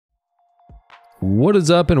What is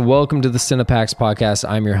up, and welcome to the Cinepax podcast.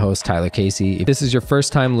 I'm your host, Tyler Casey. If this is your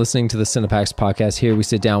first time listening to the Cinepax podcast, here we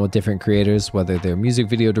sit down with different creators, whether they're music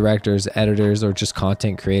video directors, editors, or just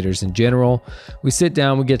content creators in general. We sit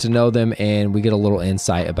down, we get to know them, and we get a little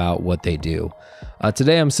insight about what they do.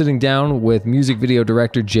 Today, I'm sitting down with music video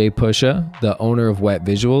director Jay Pusha, the owner of Wet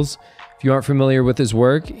Visuals. If you aren't familiar with his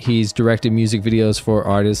work, he's directed music videos for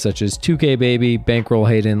artists such as 2K Baby, Bank Roll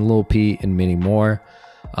Hayden, Lil Peep, and many more.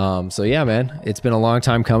 So yeah, man, it's been a long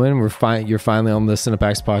time coming. You're finally on the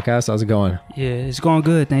Cinepax podcast. How's it going? Yeah, it's going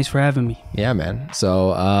good. Thanks for having me. Yeah, man. So,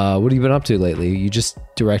 what have you been up to lately? You just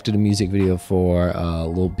directed a music video for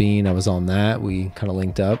Lil Bean. I was on that. We kind of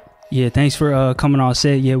linked up. Yeah, thanks for coming on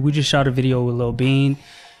set. Yeah, we just shot a video with Lil Bean.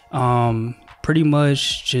 Pretty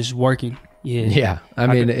much just working. Yeah. Yeah. I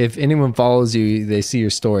mean, if anyone follows you, they see your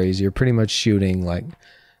stories. You're pretty much shooting like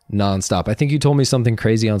nonstop. I think you told me something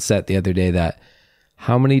crazy on set the other day that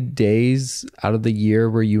how many days out of the year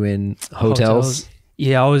were you in hotels?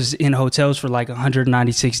 Yeah, I was in hotels for like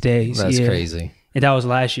 196 days. That's crazy. And that was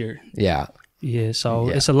last year. Yeah. Yeah, so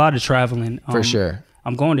it's a lot of traveling. For sure.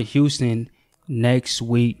 I'm going to Houston next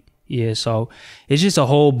week. Yeah, so it's just a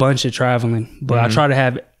whole bunch of traveling. But I try to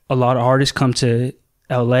have a lot of artists come to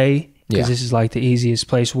LA because this is like the easiest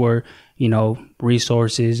place where, you know,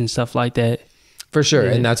 resources and stuff like that. For sure.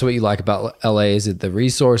 Yeah. And that's what you like about LA. Is it the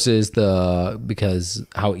resources, because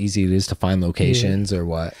how easy it is to find locations or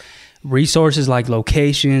what? Resources like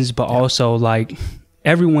locations, but also like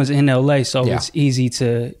everyone's in LA. So it's easy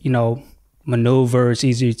to, you know, maneuver. It's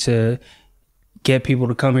easy to get people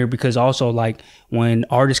to come here because also like when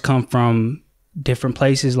artists come from different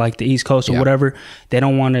places like the East Coast or whatever, they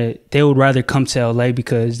would rather come to LA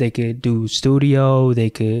because they could do studio, they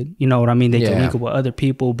could, you know what I mean, they can link up with other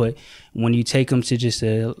people. But when you take them to just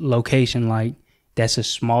a location like that's a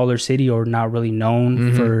smaller city or not really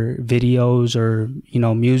known for videos or, you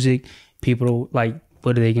know, music, people like,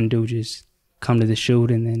 what are they gonna do? Just come to the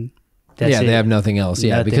shoot and then that's it. They have nothing else.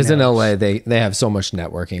 Yeah, because in LA they have so much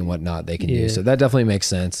networking and whatnot they can do. So that definitely makes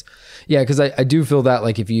sense. Yeah, because I do feel that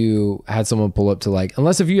like if you had someone pull up to like,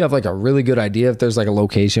 unless if you have like a really good idea, if there's like a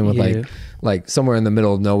location with like somewhere in the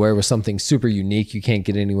middle of nowhere with something super unique you can't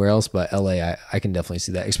get anywhere else, but LA I can definitely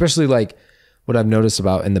see that. Especially like what I've noticed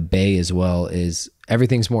about in the Bay as well is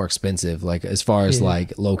everything's more expensive. Like as far as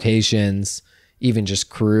like locations, even just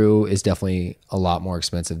crew is definitely a lot more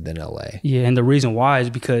expensive than LA. Yeah, and the reason why is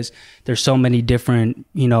because there's so many different,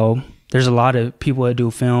 you know, there's a lot of people that do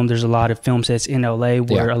film. There's a lot of film sets in LA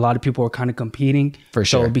where a lot of people are kind of competing. For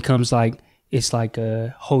sure. So it becomes like, it's like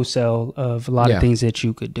a wholesale of a lot of things that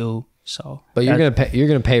you could do. So, but you're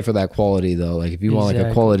gonna pay for that quality though. Like if you want like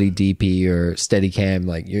a quality DP or Steadicam,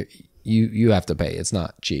 like you have to pay. It's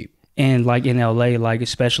not cheap. And like in LA, like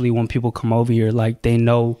especially when people come over here, like they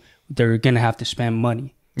know they're gonna have to spend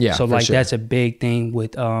money. Yeah. So like that's a big thing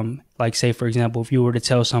with like say for example, if you were to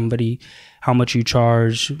tell somebody how much you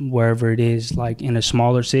charge wherever it is, like in a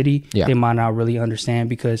smaller city, they might not really understand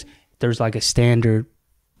because there's like a standard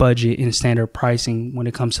budget and standard pricing when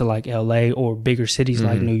it comes to like LA or bigger cities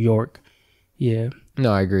like New York. Yeah.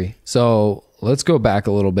 No, I agree. So let's go back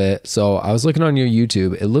a little bit. So I was looking on your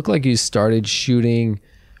YouTube. It looked like you started shooting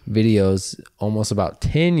videos almost about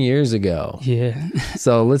 10 years ago. Yeah.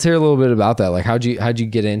 So let's hear a little bit about that. Like how'd you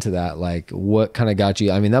get into that? Like what kind of got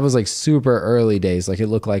you? I mean, that was like super early days. Like it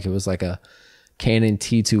looked like it was like a Canon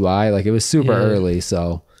T2i. Like it was super early.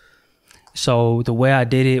 So the way I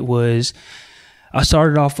did it was I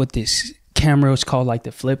started off with this camera. It's called like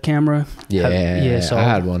the flip camera. So I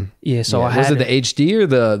had one. Yeah. So I had was it the HD or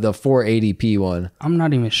the 480p one? I'm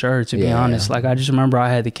not even sure to be honest. Like I just remember I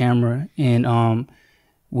had the camera and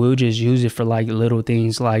we'll just use it for like little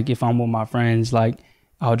things. Like if I'm with my friends, like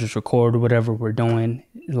I'll just record whatever we're doing.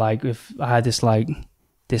 Like if I had this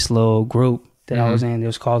little group that I was in, it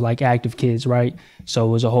was called like Active Kids, right? So it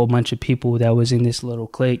was a whole bunch of people that was in this little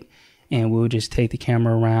clique and we would just take the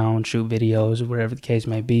camera around, shoot videos or whatever the case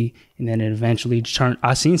may be. And then it eventually turned,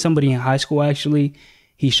 I seen somebody in high school actually,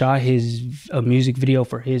 he shot a music video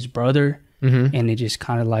for his brother and it just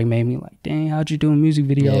kind of like made me like, dang, how'd you do a music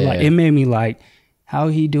video? Like it made me like, how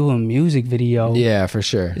he do a music video? Yeah, for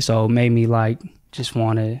sure. So it made me like just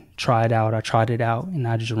want to try it out. I tried it out and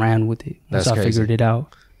I just ran with it. That's crazy. I figured it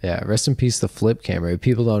out. Yeah, rest in peace the flip camera.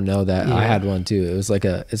 People don't know that. I had one too. It was like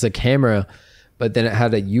it's a camera, but then it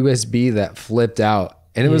had a USB that flipped out.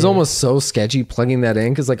 And it was almost so sketchy plugging that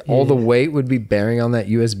in because like all the weight would be bearing on that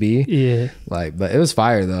USB. Yeah. Like, but it was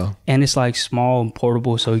fire though. And it's like small and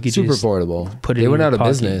portable, so you could super just portable. Put it They in went your out of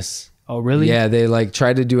pocket. business. Oh, really? Yeah, they like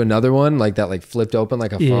tried to do another one like that, like flipped open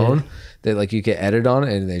like a phone that like you could edit on,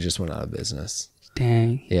 and they just went out of business.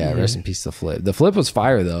 Dang. Yeah, rest in peace to Flip. The Flip was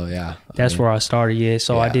fire though. Yeah, that's where I started. Yeah,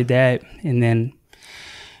 so I did that, and then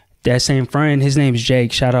that same friend, his name's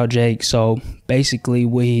Jake. Shout out Jake. So basically,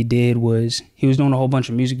 what he did was he was doing a whole bunch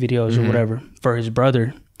of music videos or whatever for his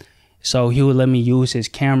brother. So he would let me use his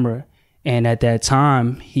camera, and at that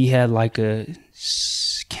time, he had like a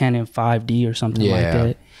Canon 5D or something like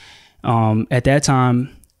that. At that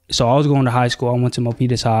time, so I was going to high school. I went to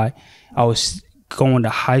Milpitas High. I was going to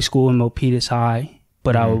high school in Milpitas High,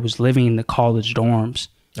 but I was living in the college dorms.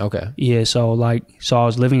 Okay. Yeah, so I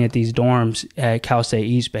was living at these dorms at Cal State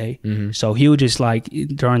East Bay. So he would just like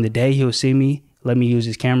during the day he would see me, let me use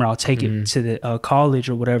his camera. I'll take it to the college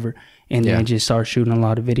or whatever, and then just start shooting a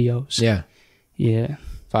lot of videos. Yeah. Yeah.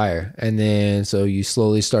 Fire. And then so you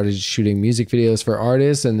slowly started shooting music videos for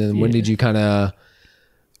artists, and then when did you kind of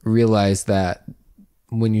realize that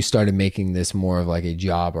when you started making this more of like a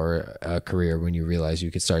job or a career, when you realized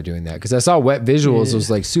you could start doing that? Because I saw Wet Visuals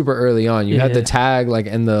was like super early on. You had the tag like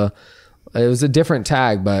in the, it was a different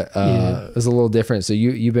tag, but it was a little different. So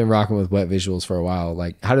you've been rocking with Wet Visuals for a while.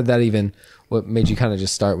 Like how did that even, what made you kind of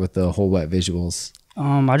just start with the whole Wet Visuals?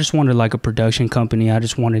 I just wanted like a production company. I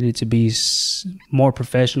just wanted it to be more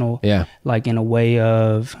professional. Yeah. Like in a way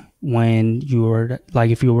of when you were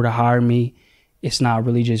like, if you were to hire me, it's not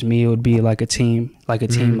really just me. It would be like a team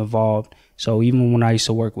involved. So even when I used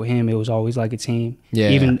to work with him, it was always like a team. Yeah.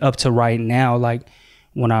 Even up to right now, like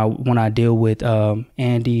when I deal with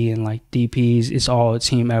Andy and like DPs, it's all a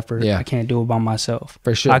team effort. Yeah. I can't do it by myself.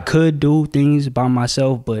 For sure. I could do things by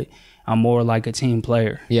myself, but I'm more like a team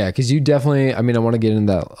player. Yeah, because you definitely, I mean, I want to get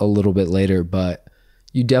into that a little bit later, but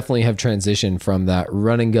you definitely have transitioned from that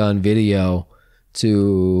run and gun video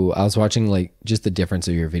to, I was watching like just the difference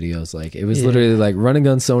of your videos. Like it was literally like run and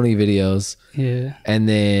gun Sony videos. Yeah. And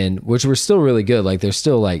then, which were still really good. Like they're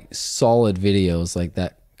still like solid videos like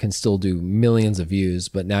that can still do millions of views,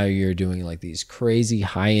 but now you're doing like these crazy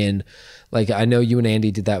high end, like I know you and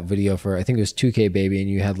Andy did that video for, I think it was 2K Baby, and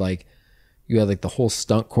you had like the whole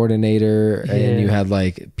stunt coordinator and you had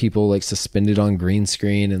like people like suspended on green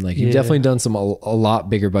screen, and like you've definitely done some a lot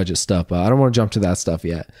bigger budget stuff, but I don't want to jump to that stuff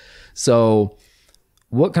yet. So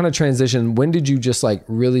what kind of transition, when did you just like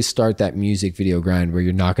really start that music video grind where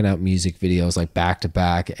you're knocking out music videos like back to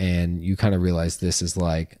back and you kind of realized this is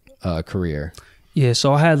like a career? Yeah,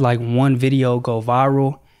 so I had like one video go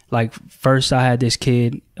viral. Like first I had this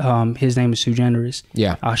kid, his name is Sue Generous.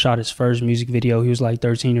 Yeah. I shot his first music video. He was like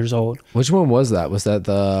 13 years old. Which one was that? Was that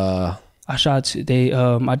the...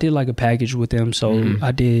 I did like a package with them. So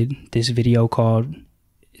I did this video called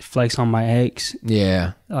Flex on My Ex.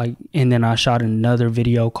 Yeah. Like, and then I shot another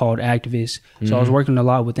video called Activist. So I was working a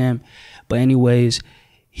lot with them. But anyways,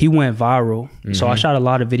 he went viral. So I shot a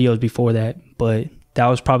lot of videos before that, but that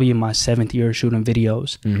was probably in my 7th year shooting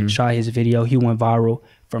videos. Shot his video, he went viral.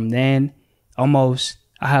 From then, I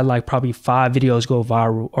had like probably 5 videos go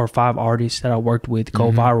viral, or 5 artists that I worked with go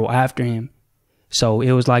viral after him. So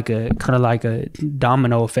it was like a kind of like a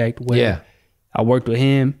domino effect where I worked with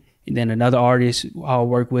him, and then another artist I'll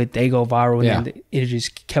work with, they go viral, and it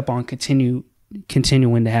just kept on continuing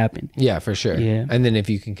to happen. Yeah, for sure. Yeah. And then if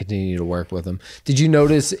you can continue to work with them. Did you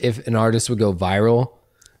notice if an artist would go viral,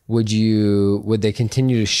 would they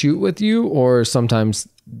continue to shoot with you, or sometimes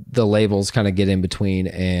the labels kind of get in between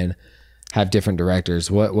and have different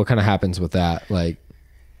directors? What kind of happens with that? Like,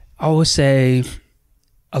 I would say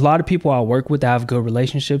a lot of people I work with, I have good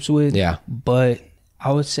relationships with. Yeah. But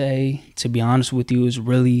I would say, to be honest with you,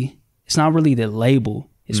 it's not really the label.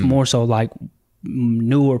 It's more so like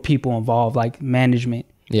newer people involved, like management.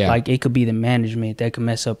 Yeah. Like it could be the management that could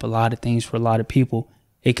mess up a lot of things for a lot of people.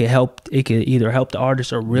 It could either help the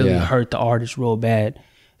artist or really hurt the artist real bad.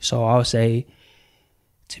 So I would say,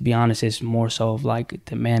 to be honest, it's more so of like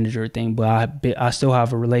the manager thing, but I still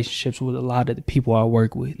have relationships with a lot of the people I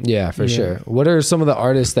work with. Yeah, for sure. What are some of the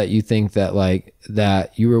artists that you think that like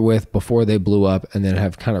that you were with before they blew up and then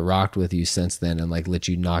have kind of rocked with you since then and like let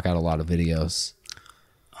you knock out a lot of videos?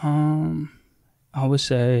 I would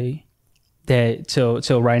say that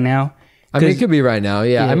till right now. I mean, it could be right now.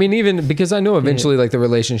 Yeah. I mean, even because I know eventually like the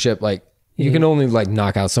relationship, like you can only like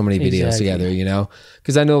knock out so many videos together, you know?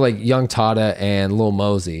 Because I know like Young Tada and Lil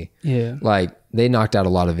Mosey, like they knocked out a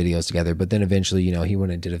lot of videos together, but then eventually, you know, he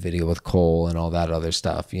went and did a video with Cole and all that other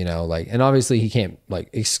stuff, you know, like, and obviously he can't like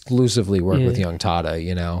exclusively work with Young Tada,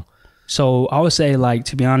 you know? So I would say, like,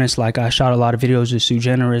 to be honest, like I shot a lot of videos with Sue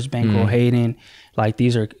Generous, Bank Roll Hayden. Like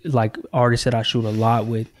these are like artists that I shoot a lot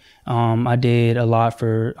with. I'm doing a lot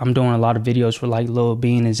of videos for like Lil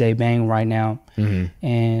Bean and Zay Bang right now.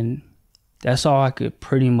 And that's all I could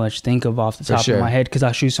pretty much think of off the top of my head, because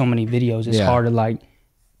I shoot so many videos. It's hard to like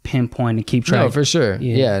pinpoint and keep track. No, for sure.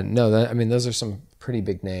 Yeah, no, I mean, those are some pretty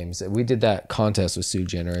big names. We did that contest with Sue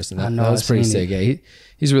Generous, and that was pretty sick. Yeah,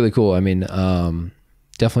 he's really cool. I mean,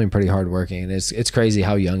 definitely pretty hardworking, and it's crazy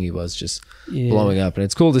how young he was, just blowing up. And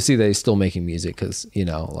it's cool to see that he's still making music, because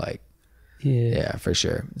yeah, for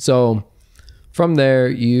sure. So from there,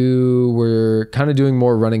 you were kind of doing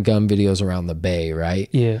more run and gun videos around the Bay, right?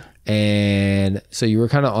 Yeah. And so you were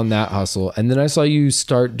kind of on that hustle, and then I saw you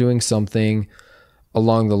start doing something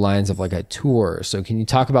along the lines of like a tour. So can you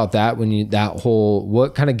talk about that,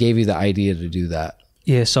 what kind of gave you the idea to do that?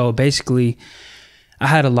 Yeah, so basically I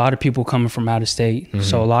had a lot of people coming from out of state. Mm-hmm.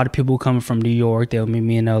 So a lot of people coming from New York, they'll meet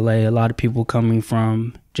me in LA, a lot of people coming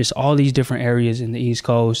from just all these different areas in the East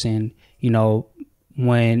Coast. And,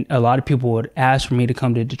 when a lot of people would ask for me to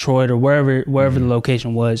come to Detroit or wherever the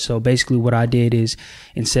location was. So basically what I did is,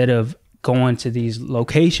 instead of going to these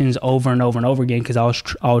locations over and over and over again, because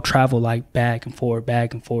I would travel like back and forth.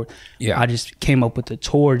 Yeah. I just came up with a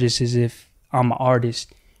tour, just as if I'm an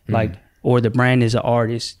artist, or the brand is an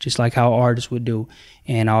artist, just like how artists would do.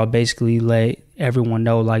 And I would basically let everyone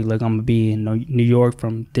know, like, look, I'm gonna be in New York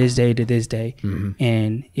from this day to this day. Mm-hmm.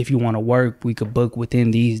 And if you want to work, we could book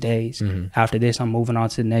within these days. Mm-hmm. After this, I'm moving on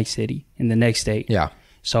to the next city in the next state. Yeah.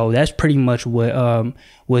 So that's pretty much what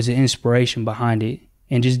was the inspiration behind it.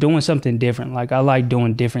 And just doing something different. Like, I like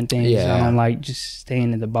doing different things. Yeah. I don't like just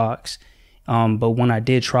staying in the box. But when I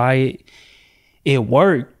did try it, it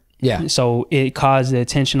worked. Yeah. So it caused the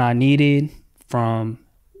attention I needed from,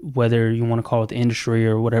 whether you want to call it the industry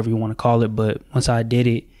or whatever you want to call it. But once I did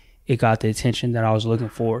it, it got the attention that I was looking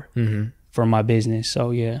for my business.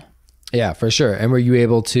 So, yeah. Yeah, for sure. And were you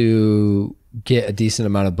able to get a decent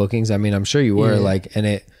amount of bookings? I mean, I'm sure you were, and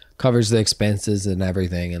it covers the expenses and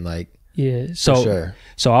everything, and yeah. So, for sure.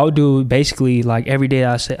 So I would do basically every day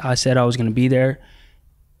I said I was going to be there.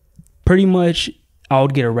 Pretty much I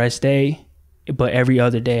would get a rest day, but every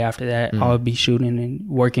other day after that, I would be shooting and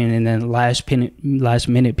working, and then last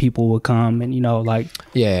minute people would come, and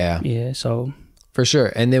yeah. So for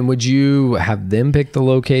sure. And then would you have them pick the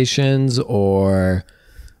locations, or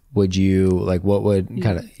would you what would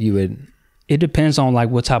kind of you would? It depends on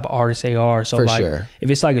what type of artist they are. So sure. If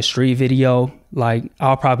it's a street video,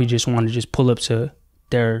 I'll probably just want to just pull up to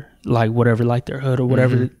their whatever, their hood or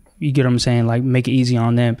whatever. You get what I'm saying? Make it easy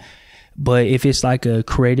on them. But if it's a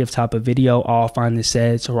creative type of video, I'll find the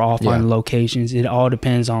sets or I'll find the locations. It all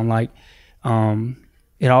depends on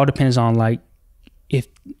if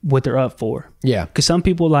what they're up for. Yeah. Because some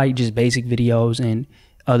people just basic videos, and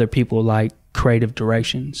other people like creative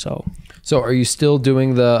direction. So are you still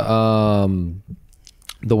doing the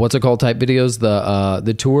what's it called type videos,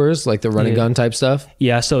 the tours, the run and gun type stuff?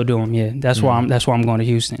 Yeah, I still do them. Yeah, that's why I'm going to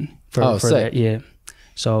Houston for that. Yeah.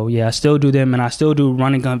 So yeah, I still do them, and I still do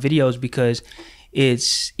run and gun videos, because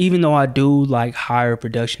it's, even though I do higher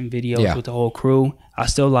production videos with the whole crew, I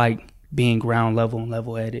still like being ground level and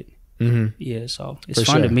level headed. Mm-hmm. Yeah, so it's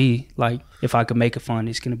fun to me. If I could make it fun,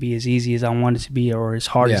 it's gonna be as easy as I want it to be, or as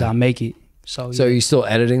hard as I make it. So are you still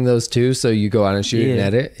editing those too? So you go out and shoot and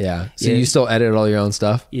edit? Yeah. So you still edit all your own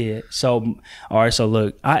stuff? Yeah. So all right. So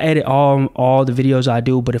look, I edit all the videos I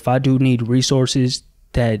do, but if I do need resources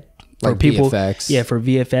that for people, VFX. For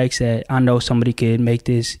VFX, that I know somebody could make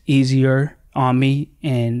this easier on me,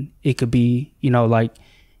 and it could be,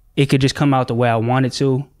 it could just come out the way I want it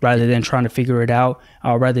to, rather than trying to figure it out.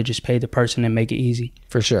 I'd rather just pay the person and make it easy.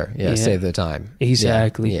 For sure. Yeah. Save the time.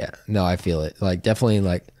 Exactly. Yeah. No, I feel it.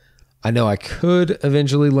 Definitely I know I could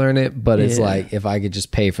eventually learn it, but it's if I could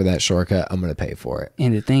just pay for that shortcut, I'm going to pay for it.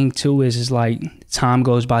 And the thing too is time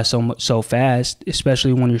goes by so fast,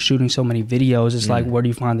 especially when you're shooting so many videos. It's where do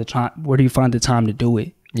you find the time? Where do you find the time to do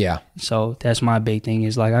it? Yeah. So that's my big thing,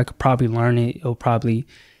 is I could probably learn it. It'll probably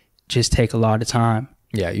just take a lot of time.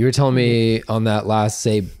 Yeah. You were telling me on that last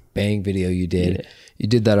Bang video you did, you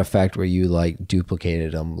did that effect where you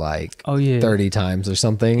duplicated them 30 times or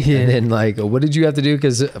something. Yeah. And then what did you have to do?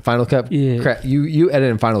 Because Final Cut, you edit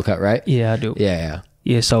in Final Cut, right? Yeah, I do.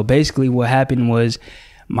 Yeah. So basically what happened was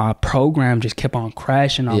my program just kept on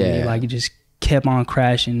crashing on me. It just kept on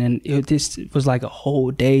crashing, and this was a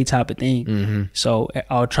whole day type of thing. Mm-hmm. So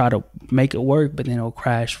I'll try to make it work, but then it'll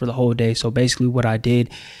crash for the whole day. So basically what I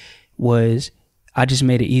did was I just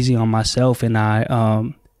made it easy on myself, and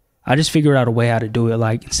I just figured out a way how to do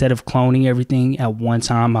it. Instead of cloning everything at one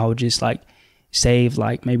time, I would just save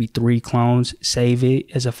maybe 3 clones, save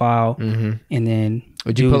it as a file, and then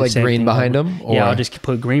would you put green behind them? Or? Yeah, I'll just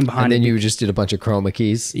put green behind them. And then you just did a bunch of chroma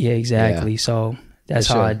keys. Yeah, exactly. Yeah. So that's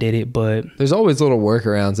how I did it. But there's always little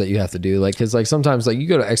workarounds that you have to do. Because sometimes you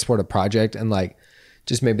go to export a project, and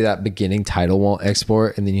just maybe that beginning title won't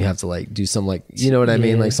export, and then you have to like do some like, you know what I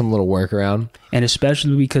mean? Like some little workaround. And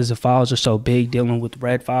especially because the files are so big dealing with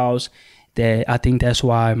red files, that I think that's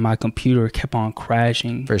why my computer kept on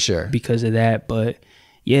crashing. For sure. Because of that. But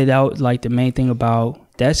yeah, that was like the main thing about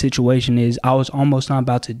that situation is I was almost not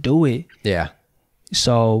about to do it. Yeah.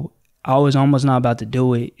 So I was almost not about to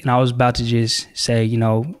do it. And I was about to just say, you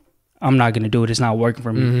know, I'm not going to do it. It's not working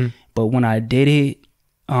for me. But when I did it,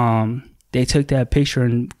 they took that picture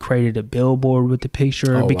and created a billboard with the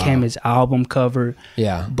picture. It became his album cover.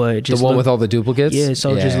 Yeah. But just the one with all the duplicates? Yeah.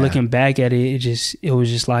 So just looking back at it, it was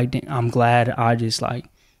just like, I'm glad I just like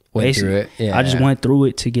went through it. Yeah. I just went through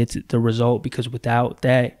it to get to the result, because without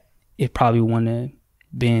that, it probably wouldn't have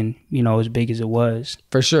been, you know, as big as it was.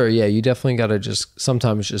 For sure. Yeah. You definitely got to just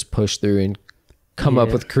sometimes just push through and come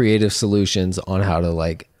up with creative solutions on how to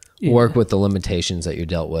like work with the limitations that you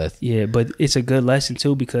dealt with. Yeah, but it's a good lesson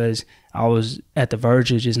too, because I was at the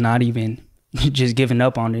verge of just not even just giving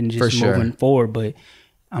up on it and just moving forward. But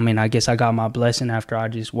I mean, I guess I got my blessing after I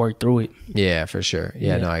just worked through it. Yeah, for sure.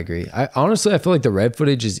 Yeah, no, I agree. Honestly, I feel like the red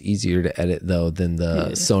footage is easier to edit though than the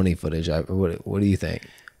Sony footage. What do you think?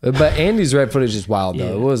 But Andy's red footage is wild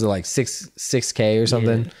though. What was it, like 6K or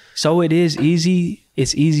something? Yeah. So it is easy.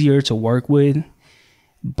 It's easier to work with,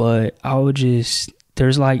 but I would just,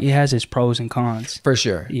 there's like, it has its pros and cons. For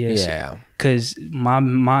sure. Yes. Yeah. Cause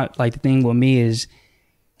my like the thing with me is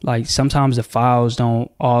like sometimes the files don't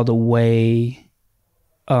all the way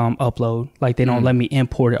upload. Like they don't let me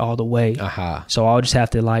import it all the way. So I'll just have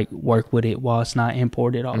to like work with it while it's not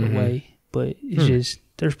imported all the way. But it's just,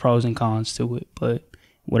 there's pros and cons to it. But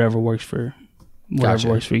whatever works for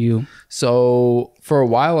works for you. So for a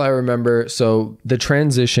while I remember, so the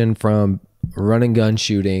transition from run and gun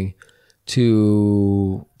shooting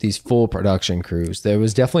to these full production crews, there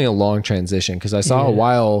was definitely a long transition, because I saw a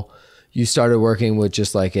while you started working with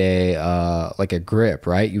just like a grip,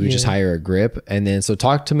 right? You would just hire a grip. And then, so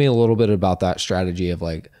talk to me a little bit about that strategy of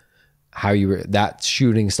like how you were, that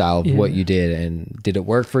shooting style of what you did, and did it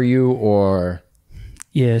work for you or?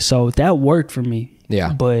 Yeah, so that worked for me.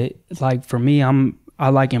 Yeah. But like for me, I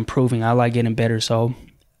like improving. I like getting better. So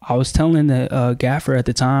I was telling the gaffer at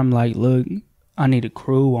the time, like, look, I need a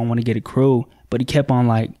crew. I want to get a crew. But he kept on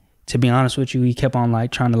like, to be honest with you, he kept on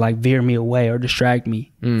like trying to like veer me away or distract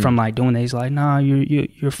me from like doing that. He's like, nah,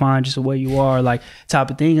 you're fine just the way you are, like type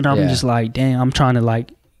of thing. And I'm just like, dang, I'm trying to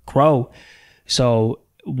like grow. So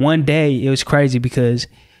one day it was crazy, because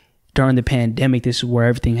during the pandemic, this is where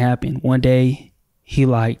everything happened. One day he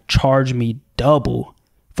like charged me double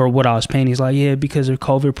for what I was paying. He's like, yeah, because of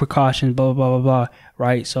COVID precautions, blah, blah, blah, blah.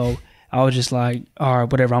 Right. So I was just like, all right,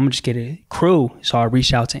 whatever, I'm gonna just get a crew. So I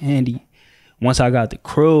reached out to Andy. Once I got the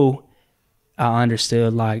crew, I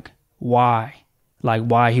understood like why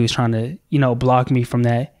he was trying to, you know, block me from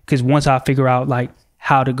that. Because once I figure out like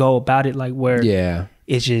how to go about it, like where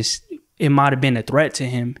it's just, it might have been a threat to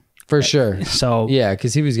him. For sure. So yeah,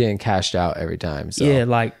 because he was getting cashed out every time. So. Yeah,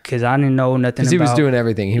 like because I didn't know nothing. Because he was doing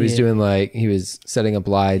everything. He was doing like, he was setting up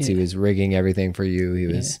lights. He was rigging everything for you. He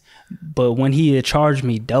was. But when he had charged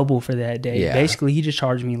me double for that day, basically he just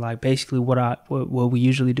charged me like basically what we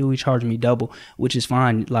usually do. He charged me double, which is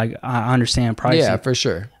fine. Like I understand pricing. Yeah, for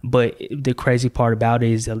sure. But the crazy part about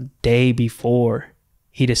it is the day before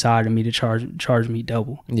he decided me to charge me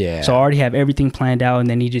double. Yeah. So I already have everything planned out, and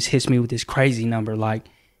then he just hits me with this crazy number. Like,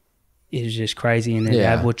 it's just crazy. And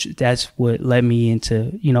then that's what led me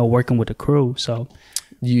into, you know, working with the crew. So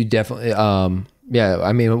you definitely, yeah.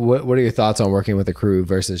 I mean, what are your thoughts on working with a crew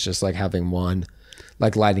versus just like having one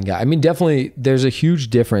like lighting guy? I mean, definitely there's a huge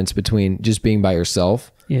difference between just being by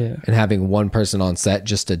yourself and having one person on set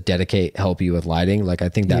just to help you with lighting. Like, I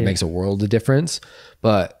think that makes a world of difference.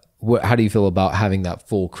 But how do you feel about having that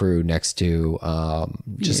full crew next to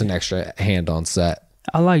just an extra hand on set?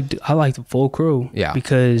 I like the full crew. Yeah.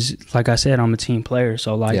 Because like I said, I'm a team player.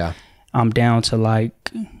 So like I'm down to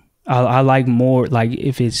like, I like more like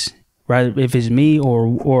if it's me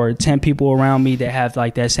or 10 people around me that have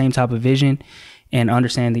like that same type of vision and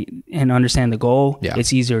understand the goal,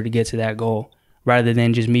 it's easier to get to that goal rather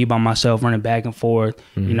than just me by myself running back and forth,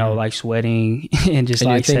 you know, like sweating and just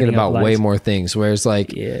like you're thinking about way more things. Whereas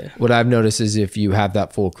like what I've noticed is if you have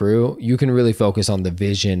that full crew, you can really focus on the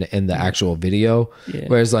vision and the actual video.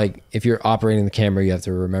 Whereas like if you're operating the camera, you have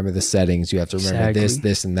to remember the settings, you have to remember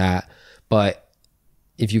this and that. But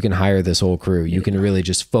if you can hire this whole crew, you can really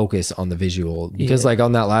just focus on the visual. Because like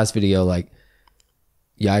on that last video, like,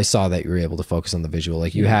 I saw that you were able to focus on the visual.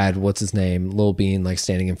 Like you had, what's his name? Lil Bean, like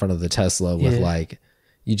standing in front of the Tesla with like,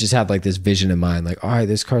 you just had like this vision in mind, like, all right,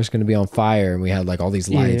 this car's going to be on fire. And we had like all these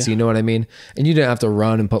lights, you know what I mean? And you didn't have to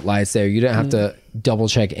run and put lights there. You didn't have to double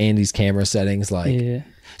check Andy's camera settings. Like,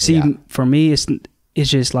 see, for me, it's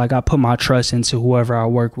just like I put my trust into whoever I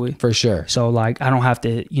work with. For sure. So like, I don't have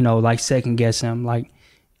to, you know, like second guess them. Like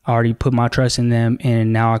I already put my trust in them,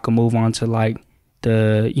 and now I can move on to like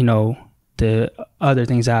the, you know, the other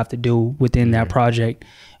things I have to do within that project.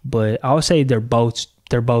 But I would say they're both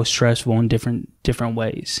stressful in different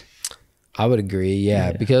ways. I would agree.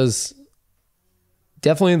 Yeah. Because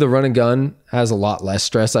definitely the run and gun has a lot less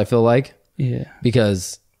stress, I feel like. Yeah.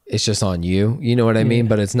 Because it's just on you. You know what I mean?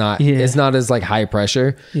 But it's not as like high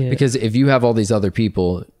pressure because if you have all these other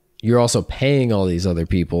people, you're also paying all these other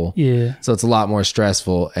people. Yeah. So it's a lot more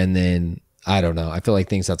stressful. And then I don't know. I feel like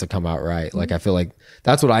things have to come out right. Like I feel like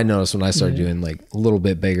that's what I noticed when I started doing like a little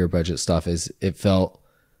bit bigger budget stuff is it felt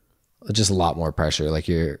just a lot more pressure. Like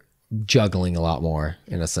you're juggling a lot more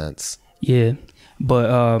in a sense. Yeah.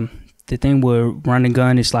 But the thing with run and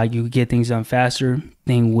gun is like you get things done faster.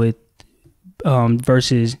 Thing with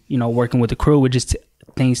versus, you know, working with the crew, it just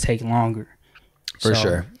things take longer. For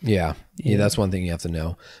sure. Yeah. That's one thing you have to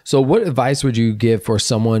know. So what advice would you give for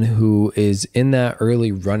someone who is in that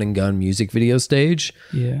early run and gun music video stage?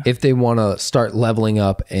 Yeah. If they want to start leveling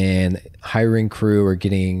up and hiring crew or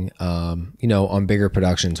getting, you know, on bigger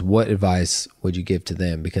productions, what advice would you give to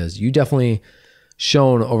them? Because you definitely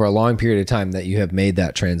shown over a long period of time that you have made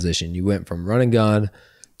that transition. You went from run and gun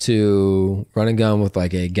to run and gun with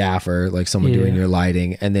like a gaffer, like someone doing your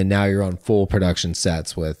lighting. And then now you're on full production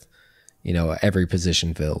sets with, you know, every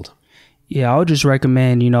position filled. Yeah, I would just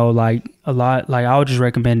recommend, you know, like a lot, like I would just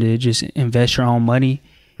recommend to just invest your own money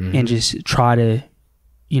and just try to,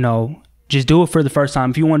 you know, just do it for the first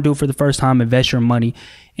time. If you want to do it for the first time, invest your money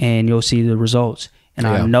and you'll see the results. And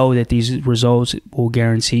I know that these results will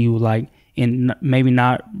guarantee you, like, in maybe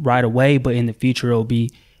not right away, but in the future, it'll be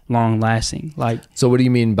long lasting. Like, so what do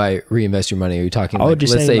you mean by reinvest your money? Are you talking like,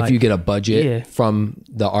 let's say if you get a budget from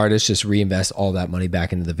the artist, just reinvest all that money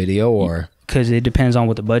back into the video? Or because it depends on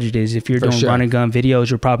what the budget is. If you're doing run and gun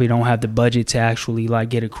videos, you probably don't have the budget to actually like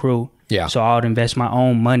get a crew. Yeah. So I would invest my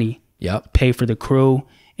own money. Yep. Pay for the crew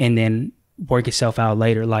and then work itself out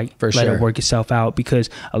later. Like let it work itself out, because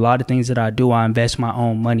a lot of things that I do, I invest my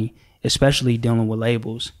own money, especially dealing with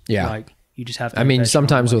labels. Yeah. Like you just have to. I mean,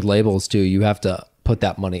 sometimes with labels too, you have to put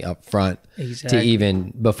that money up front to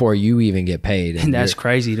even before you even get paid. And that's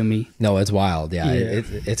crazy to me. No, it's wild. Yeah.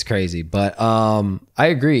 It's crazy. But I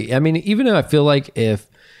agree. I mean, even though I feel like if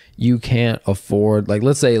you can't afford, like,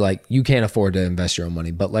 let's say like you can't afford to invest your own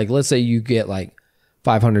money, but like, let's say you get like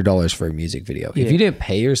 $500 for a music video. If you didn't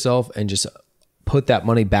pay yourself and just put that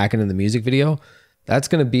money back into the music video, that's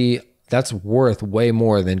worth way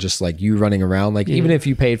more than just like you running around. Like even if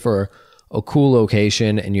you paid for a cool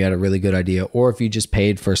location and you had a really good idea, or if you just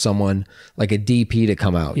paid for someone like a DP to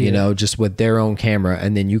come out, you know, just with their own camera,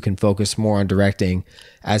 and then you can focus more on directing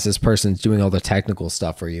as this person's doing all the technical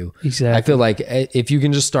stuff for you. Exactly. I feel like if you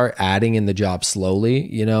can just start adding in the job slowly,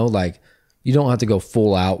 you know, like you don't have to go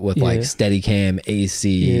full out with like Steadicam, AC,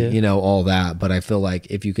 you know, all that. But I feel like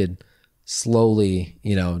if you could slowly,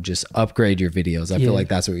 you know, just upgrade your videos, I feel like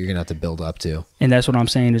that's what you're gonna have to build up to. And that's what I'm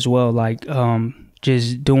saying as well. Like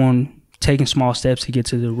just taking small steps to get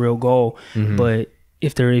to the real goal. But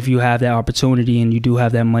if you have that opportunity and you do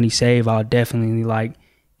have that money saved, I'll definitely like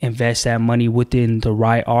invest that money within the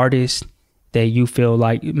right artist that you feel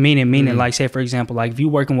like, meaning like, say for example, like if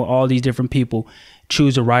you're working with all these different people,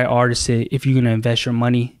 choose the right artist if you're going to invest your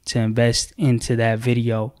money to invest into that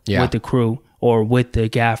video with the crew or with the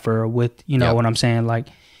gaffer or with, you know what I'm saying? Like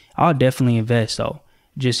I'll definitely invest though,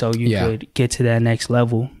 just so you could get to that next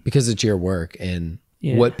level. Because it's your work and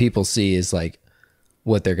what people see is like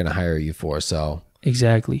what they're going to hire you for. So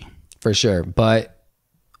exactly. For sure. But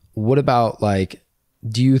what about like,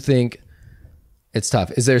 do you think it's tough?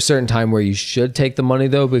 Is there a certain time where you should take the money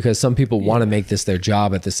though? Because some people want to make this their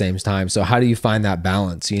job at the same time. So how do you find that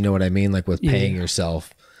balance? You know what I mean? Like with paying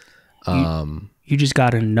yourself. You just got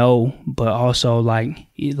to know, but also like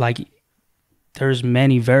there's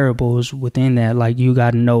many variables within that. Like you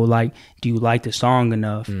got to know, like, do you like the song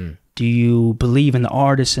enough? Do you believe in the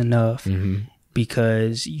artist enough?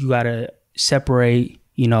 Because you got to separate,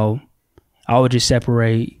 you know, I would just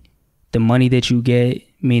separate the money that you get,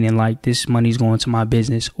 meaning like this money is going to my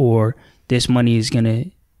business, or this money is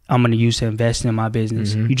I'm going to use to invest in my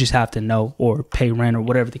business. You just have to know, or pay rent or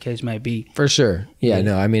whatever the case may be. For sure. Yeah.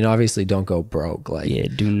 No, I mean, obviously don't go broke.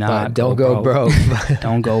 Like, do not don't go broke.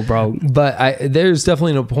 Don't go broke. But there's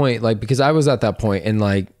definitely no point, like, because I was at that point and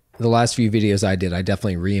like, the last few videos I did, I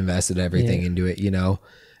definitely reinvested everything into it, you know?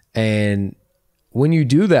 And when you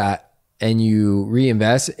do that and you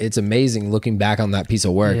reinvest, it's amazing looking back on that piece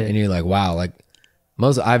of work and you're like, wow, like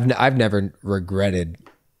I've never regretted,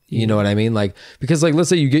 you know what I mean? Like, because like, let's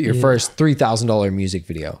say you get your first $3,000 music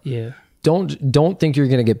video. Yeah. Don't think you're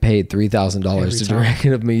going to get paid $3,000 to direct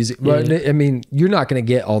a music. But I mean, you're not going to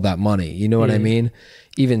get all that money. You know what I mean?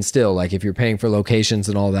 Even still, like if you're paying for locations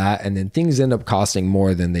and all that, and then things end up costing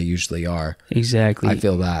more than they usually are. Exactly. I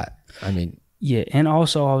feel that. I mean, yeah. And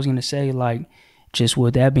also I was going to say, like, just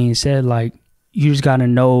with that being said, like, you just got to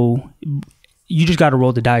know, you just got to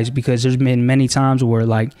roll the dice, because there's been many times where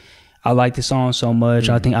like, I like the song so much.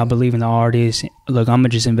 I think I believe in the artist. Look, I'm going to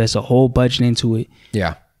just invest a whole budget into it.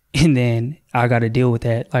 Yeah. And then I got to deal with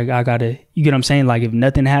that. Like, I got to, you get what I'm saying? Like, if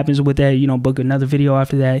nothing happens with that, you know, book another video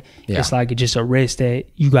after that. Yeah. It's like, it's just a risk that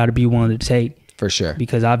you got to be willing to take. For sure.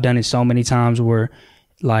 Because I've done it so many times where,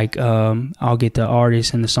 like, I'll get the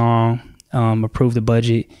artist and the song, approve the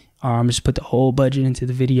budget. Just put the whole budget into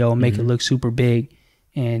the video and make it look super big.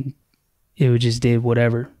 And it just did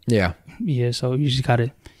whatever. Yeah. Yeah, so you just got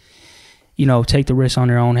to, you know, take the risk on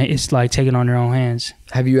their own. It's like taking it on their own hands.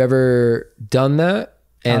 Have you ever done that?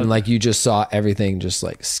 And like you just saw everything just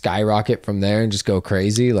like skyrocket from there and just go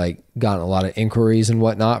crazy, like gotten a lot of inquiries and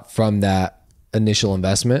whatnot from that initial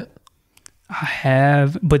investment? I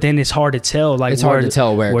have, but then it's hard to tell. Like, it's hard to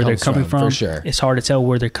tell where they're coming from. For sure. It's hard to tell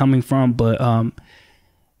where they're coming from. But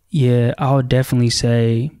yeah, I would definitely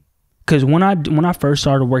say, because when I first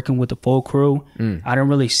started working with the full crew, I didn't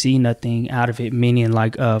really see nothing out of it, meaning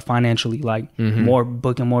like financially, like more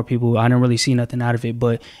booking more people. I didn't really see nothing out of it.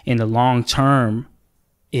 But in the long term,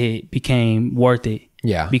 it became worth it.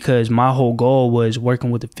 Yeah. Because my whole goal was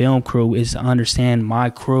working with the film crew is to understand my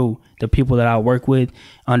crew, the people that I work with,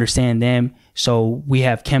 understand them. So we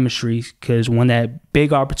have chemistry, because when that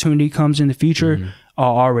big opportunity comes in the future,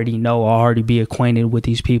 I'll already know, I'll already be acquainted with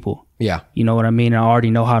these people. Yeah. You know what I mean? I already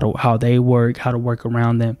know how they work, how to work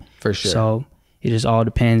around them. For sure. So it just all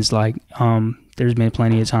depends. Like, there's been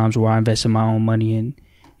plenty of times where I invested my own money and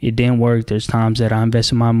it didn't work. There's times that I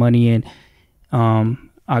invested my money and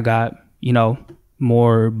I got, you know,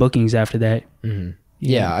 more bookings after that.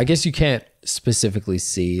 Yeah, I guess you can't specifically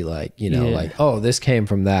see like, you know, like, oh, this came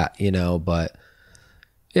from that, you know, but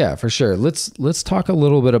yeah, for sure. Let's talk a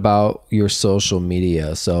little bit about your social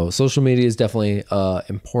media. So social media is definitely an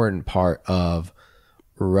important part of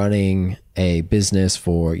running a business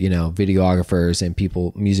for, you know, videographers and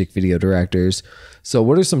people, music video directors. So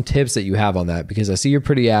what are some tips that you have on that? Because I see you're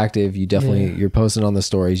pretty active. You definitely, you're posting on the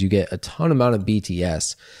stories. You get a ton amount of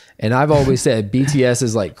BTS. And I've always said BTS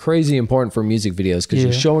is like crazy important for music videos, because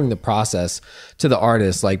you're showing the process to the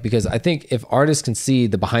artist. Like, because I think if artists can see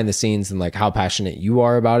the behind the scenes and like how passionate you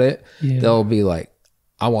are about it, they'll be like,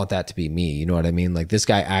 I want that to be me. You know what I mean? Like, this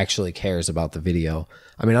guy actually cares about the video.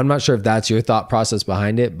 I mean, I'm not sure if that's your thought process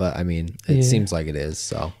behind it, but I mean, it seems like it is.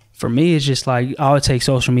 So for me, it's just like, I would take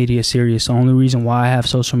social media serious. The only reason why I have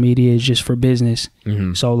social media is just for business.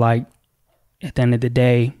 So like, at the end of the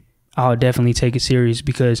day, I'll definitely take it serious,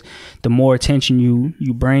 because the more attention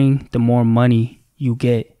you bring, the more money you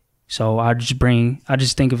get. So I just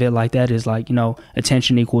think of it like that, is like, you know,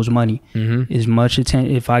 attention equals money. As much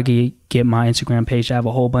attention, if I get my Instagram page to have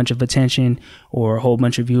a whole bunch of attention or a whole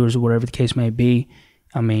bunch of viewers or whatever the case may be,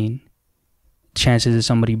 I mean, chances of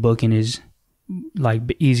somebody booking is like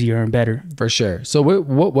easier and better. For sure. So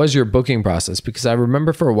what was your booking process? Because I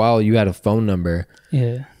remember for a while you had a phone number.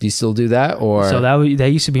 Yeah. Do you still do that? Or so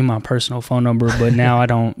that used to be my personal phone number, but now I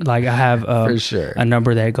don't. Like, I have for sure a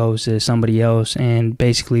number that goes to somebody else, and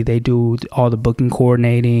basically they do all the booking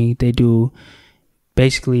coordinating. They do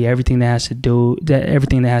basically everything that has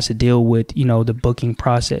to deal with, you know, the booking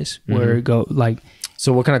process, where it go like.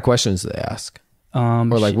 So what kind of questions do they ask? Or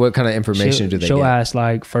like, what kind of information do they get? She'll ask,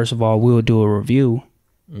 like, first of all, we'll do a review.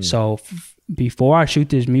 So before I shoot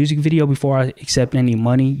this music video, before I accept any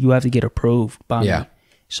money, you have to get approved by me.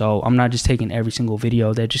 So I'm not just taking every single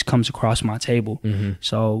video that just comes across my table.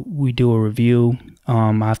 So we do a review.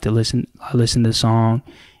 I have to listen to the song,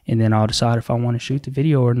 and then I'll decide if I want to shoot the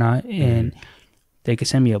video or not. And they could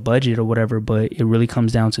send me a budget or whatever, but it really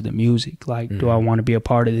comes down to the music. Like, do I want to be a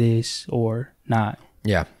part of this or not?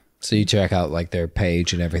 Yeah. So you check out like their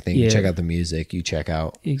page and everything. You check out the music. You check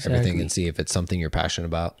out everything and see if it's something you're passionate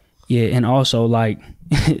about. Yeah, and also like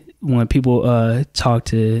when people talk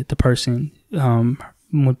to the person, and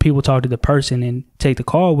take the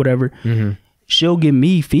call, or whatever, she'll give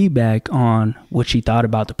me feedback on what she thought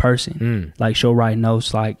about the person. Like, she'll write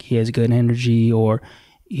notes like, he has good energy, or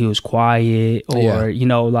he was quiet, or you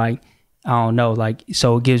know, like, I don't know, like,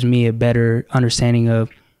 so it gives me a better understanding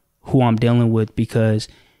of who I'm dealing with, because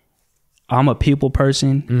I'm a people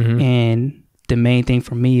person, and the main thing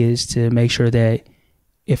for me is to make sure that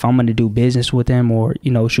if I'm going to do business with them or, you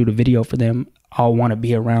know, shoot a video for them, I'll want to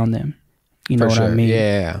be around them. You know what I mean?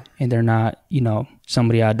 Yeah. And they're not, you know,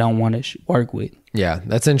 somebody I don't want to work with. Yeah,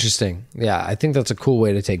 that's interesting. Yeah, I think that's a cool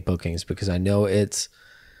way to take bookings because I know it's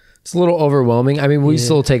a little overwhelming. I mean, we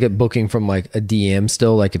still take it booking from like a DM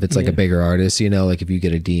still, like if it's like a bigger artist, you know, like if you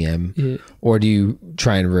get a DM, or do you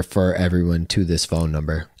try and refer everyone to this phone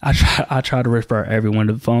number? I try to refer everyone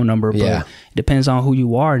to the phone number, but it depends on who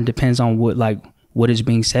you are and depends on what is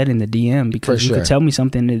being said in the DM, because you could tell me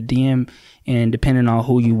something in the DM and depending on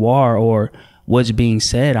who you are or what's being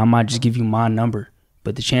said, I might just give you my number,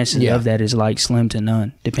 but the chances of that is like slim to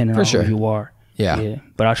none depending on who you are.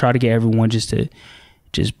 But I try to get everyone just to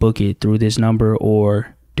book it through this number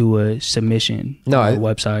or do a submission on the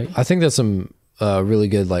website. I think that's some really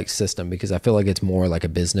good like system, because I feel like it's more like a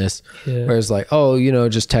business, whereas like, oh, you know,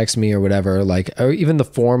 just text me or whatever, like, or even the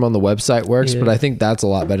form on the website works, but I think that's a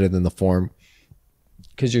lot better than the form,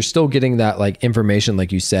 because you're still getting that like information,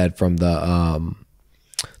 like you said, from the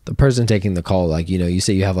person taking the call. Like, you know, you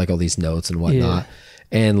say you have like all these notes and whatnot.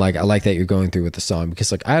 And like, I like that you're going through with the song,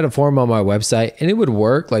 because like I had a form on my website and it would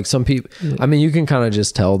work. Like some people, I mean, you can kind of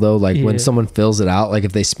just tell though, like when someone fills it out, like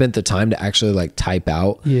if they spent the time to actually like type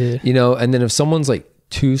out, you know, and then if someone's like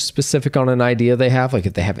too specific on an idea they have, like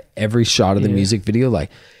if they have every shot of the music video,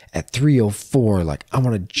 like at 3:04, like I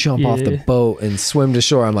want to jump off the boat and swim to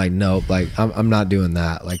shore. I'm like, nope, like I'm not doing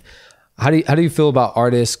that. Like, how do you feel about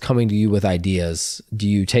artists coming to you with ideas? Do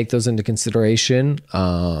you take those into consideration?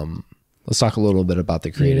 Let's talk a little bit about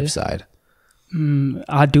the creative side.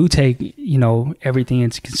 I do take, you know, everything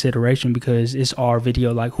into consideration because it's our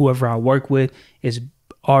video. Like whoever I work with is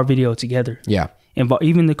our video together. Yeah. And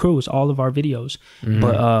even the crew is all of our videos.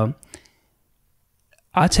 But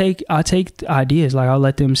I take ideas. Like I'll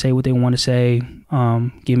let them say what they want to say,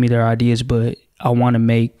 give me their ideas, but I want to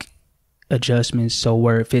make adjustments so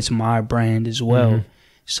where it fits my brand as well.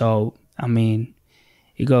 So, I mean,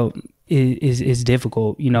 it's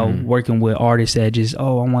difficult, you know, working with artists that just,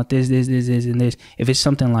 oh, I want this, and this. If it's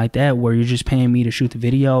something like that where you're just paying me to shoot the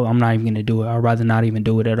video, I'm not even going to do it. I'd rather not even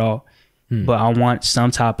do it at all. But I want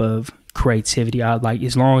some type of creativity. I like,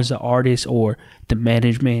 as long as the artist or the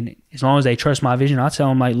management, as long as they trust my vision, I tell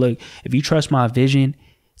them like, look, if you trust my vision,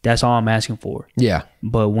 that's all I'm asking for. Yeah.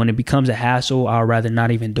 But when it becomes a hassle, I'd rather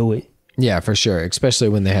not even do it. Yeah, for sure. Especially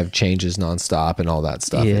when they have changes nonstop and all that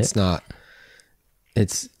stuff. It's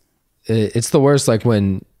the worst, like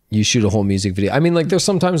when you shoot a whole music video. I mean, like there's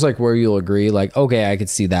sometimes like where you'll agree, like, okay, I could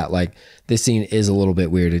see that, like this scene is a little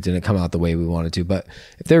bit weird. It didn't come out the way we wanted to. But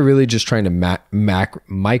if they're really just trying to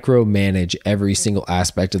micromanage every single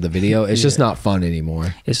aspect of the video, it's just not fun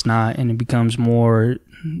anymore. It's not, and it becomes more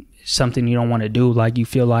something you don't want to do. Like you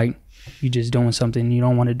feel like you're just doing something you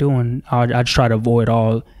don't want to do. And I try to avoid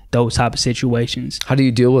all those type of situations. How do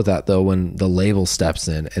you deal with that though when the label steps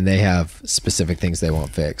in and they have specific things they want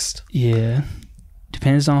fixed? Yeah,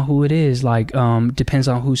 depends on who it is. Like depends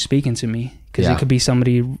on who's speaking to me, because it could be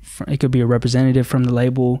somebody, it could be a representative from the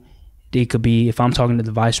label. It could be, if I'm talking to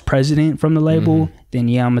the vice president from the label, then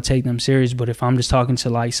yeah, I'm gonna take them serious. But if I'm just talking to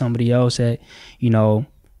like somebody else that, you know,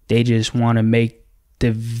 they just want to make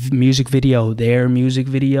the music video their music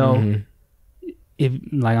video,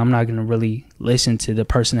 like I'm not gonna really listen to the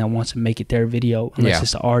person that wants to make it their video unless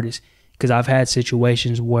it's the artist. Because I've had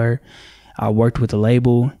situations where I worked with a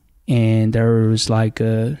label and there was like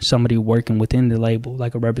somebody working within the label,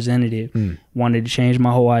 like a representative, wanted to change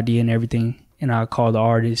my whole idea and everything. And I called the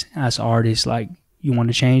artist, asked the artist, like, you want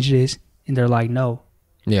to change this? And they're like, no.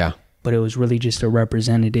 Yeah. But it was really just a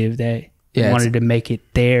representative that wanted to make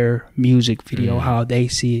it their music video, how they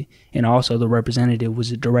see it. And also the representative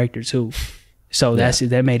was a director too. So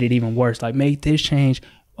that made it even worse. Like, make this change,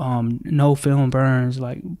 no film burns.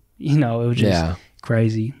 Like, you know, it was just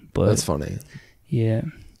crazy. But that's funny. Yeah.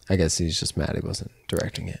 I guess he's just mad he wasn't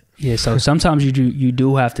directing it. Yeah, so sometimes you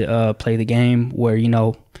do have to play the game where, you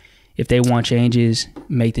know, if they want changes,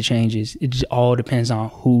 make the changes. It just all depends on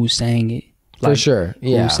who's saying it. Like, for sure.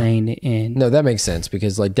 Yeah. Who's saying it. And no, that makes sense,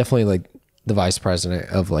 because like definitely like the vice president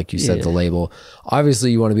of, like you said, the label,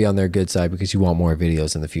 obviously you want to be on their good side because you want more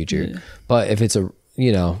videos in the future. Yeah. But if it's a,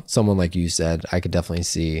 you know, someone like you said, I could definitely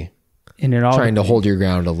see and it all trying to hold your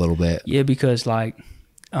ground a little bit. Yeah, because like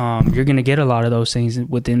you're going to get a lot of those things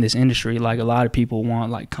within this industry. Like a lot of people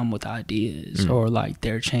want like come with ideas or like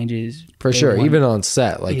their changes. For sure. Even on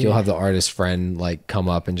set, like you'll have the artist friend like come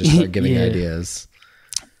up and just start giving ideas.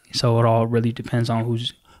 So it all really depends on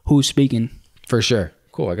who's speaking. For sure.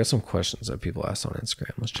 Cool. I got some questions that people asked on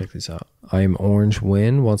Instagram. Let's check these out. I am Orange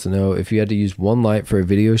Win wants to know, if you had to use one light for a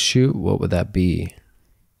video shoot, what would that be?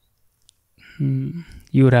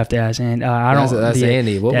 You would have to ask Andy. I don't. That's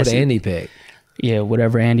Andy. What would Andy pick? Yeah,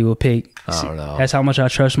 whatever Andy will pick. I don't know. That's how much I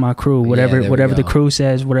trust my crew. Whatever the crew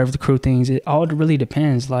says, whatever the crew thinks, it all really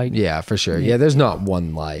depends. Like, yeah, for sure. Yeah, there's not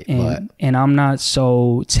one light, and I'm not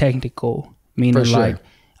so technical. Meaning, like,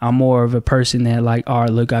 I'm more of a person that, like, all right,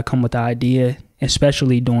 look, I come with the idea,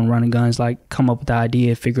 especially doing running guns, like, come up with the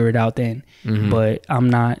idea, figure it out then. But I'm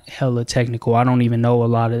not hella technical. I don't even know a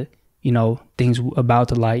lot of, you know, things about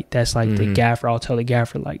the light. That's like the gaffer. I'll tell the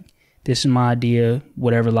gaffer, like, this is my idea,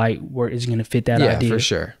 whatever light is going to fit that idea. Yeah, for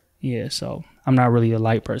sure. Yeah, so I'm not really a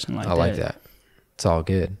light person like that. I like that. It's all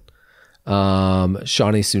good.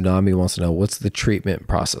 Shawnee Tsunami wants to know, what's the treatment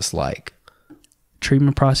process like?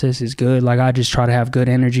 Treatment process is good. Like, I just try to have good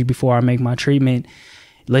energy before I make my treatment.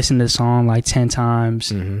 Listen to the song like 10 times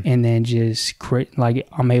and then just create, like,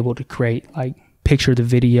 I'm able to create, like, picture the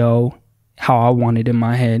video how I want it in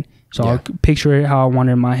my head. So I'll picture it how I want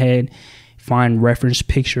it in my head, find reference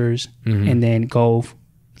pictures, and then go,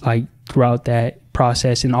 like, throughout that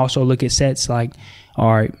process. And also look at sets, like,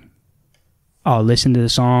 all right, I'll listen to the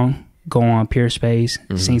song, go on Peerspace,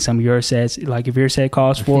 sing some of your sets. Like, if your set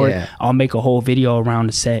calls for it, I'll make a whole video around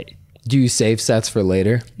the set. Do you save sets for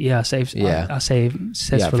later? Yeah, I save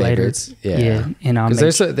sets for favorites? later. Yeah. And I'll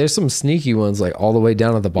there's some sneaky ones, like all the way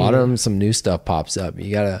down at the bottom, some new stuff pops up.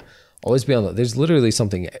 You gotta always be on the, there's literally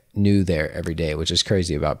something new there every day, which is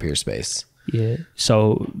crazy about Peerspace. Yeah.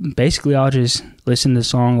 So basically I'll just listen to the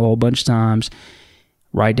song a whole bunch of times,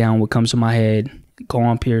 write down what comes to my head, go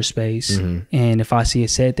on Peerspace, and if I see a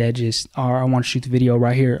set that just, all right, I want to shoot the video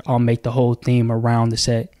right here, I'll make the whole theme around the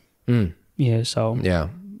set. Yeah.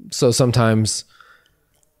 So sometimes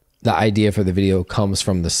the idea for the video comes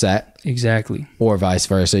from the set. Exactly. Or vice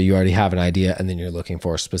versa. You already have an idea and then you're looking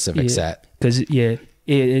for a specific set. Because,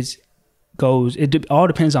 it all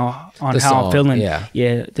depends on how song, I'm feeling.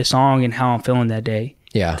 Yeah, the song and how I'm feeling that day.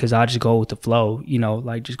 Yeah. Because I just go with the flow, you know,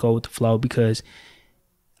 like, just go with the flow, because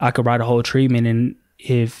I could write a whole treatment, and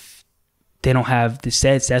if they don't have the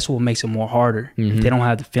sets, that's what makes it more harder. If they don't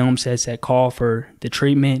have the film sets that call for the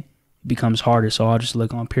treatment, it becomes harder. So I'll just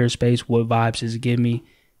look on Peerspace, what vibes does it give me?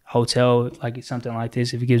 Hotel, like, it's something like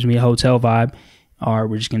this. If it gives me a hotel vibe, all right,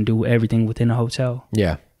 we're just going to do everything within a hotel.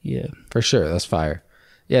 Yeah. For sure. That's fire.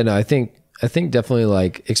 Yeah, no, I think definitely,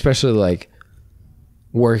 like, especially, like,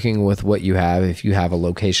 working with what you have, if you have a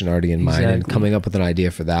location already in mind and coming up with an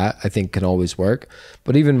idea for that, I think can always work.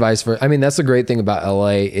 But even vice versa, I mean, that's the great thing about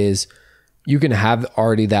LA is you can have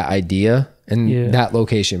already that idea, and that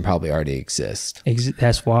location probably already exists.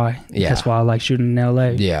 That's why. Yeah. That's why I like shooting in LA.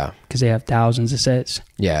 Yeah. Because they have thousands of sets.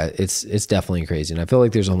 Yeah, it's definitely crazy. And I feel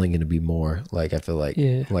like there's only going to be more. Like, I feel like,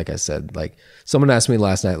 like I said, like, someone asked me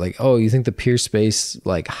last night, like, oh, you think the Peerspace,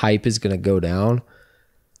 like, hype is going to go down?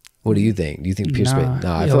 What do you think? Do you think Peerspace?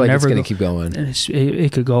 No, I feel like it's going to keep going.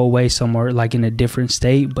 It could go away somewhere, like, in a different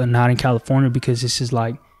state, but not in California, because this is,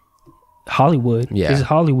 like, Hollywood. Yeah. This is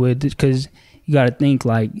Hollywood, because you got to think,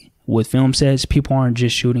 like, with film sets, people aren't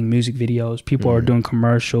just shooting music videos. People are doing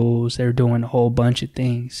commercials. They're doing a whole bunch of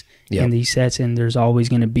things in these sets, and there's always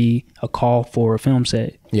going to be a call for a film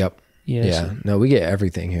set. Yeah. No, we get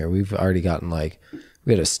everything here. We've already gotten, like,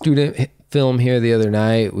 we had a student film here the other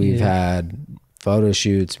night. We've had photo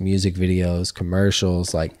shoots, music videos,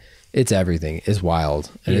 commercials. Like, it's everything. It's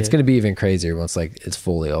wild. And it's going to be even crazier once, like, it's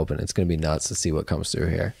fully open. It's going to be nuts to see what comes through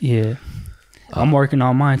here. Yeah. I'm working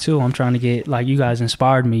on mine too. I'm trying to get, like, you guys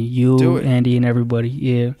inspired me. You, Andy, and everybody.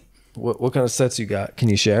 Yeah. What kind of sets you got? Can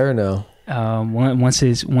you share or no? Once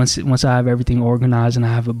I have everything organized and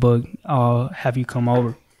I have a book, I'll have you come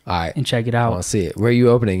over. All right. And check it out. I want to see it. Where are you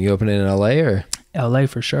opening? You opening in LA or? LA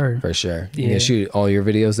for sure. For sure. You gonna shoot all your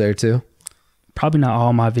videos there too? Probably not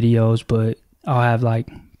all my videos, but I'll have, like,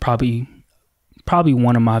 probably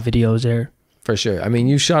one of my videos there. For sure. I mean,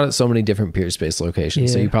 you shot at so many different Peerspace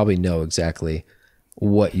locations, so you probably know exactly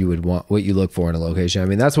what you would want, what you look for in a location. I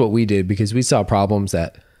mean, that's what we did, because we saw problems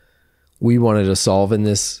that we wanted to solve in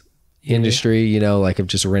this industry, you know, like, of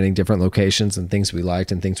just renting different locations and things we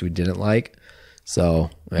liked and things we didn't like.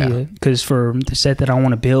 So, because for the set that I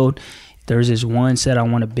want to build, there's this one set I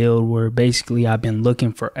want to build where basically I've been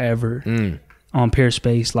looking forever on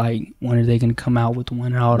Peerspace, like, when are they going to come out with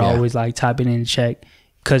one? And I would always, like, type it in and check,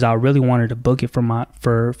 because I really wanted to book it for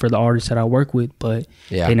the artists that I work with, but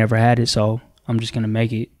they never had it, so I'm just gonna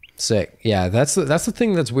make it. Sick. Yeah, that's the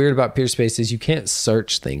thing that's weird about Peerspace is you can't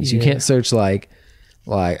search things. You can't search like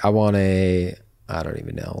I want I don't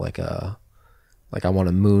even know, like I want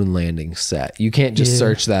a moon landing set. You can't just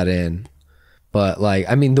search that in. But, like,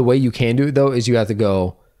 I mean, the way you can do it though is you have to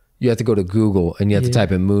go you have to go to Google and you have to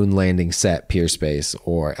type in moon landing set Peerspace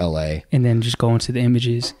or LA. And then just go into the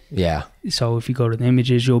images. Yeah. So if you go to the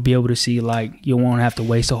images, you'll be able to see, like, you won't have to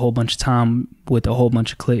waste a whole bunch of time with a whole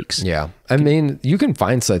bunch of clicks. Yeah. I mean, you can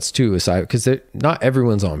find sites too, aside, because not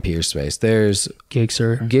everyone's on Peerspace. There's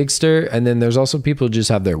Gigster, and then there's also people who just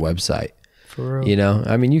have their website. For real. You know,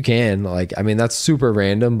 I mean, you can, like, I mean, that's super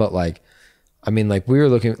random, but like, I mean, like, we were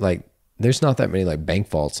looking, like, there's not that many like bank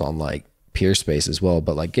vaults on like Peerspace as well,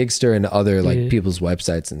 but like Gigster and other like people's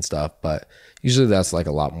websites and stuff. But usually that's like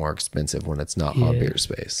a lot more expensive when it's not on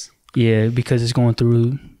Peerspace. Yeah, because it's going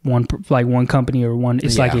through one company or one.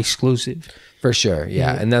 It's like exclusive. For sure,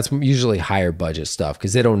 yeah, and that's usually higher budget stuff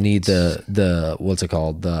because they don't need the what's it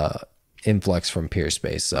called, the influx from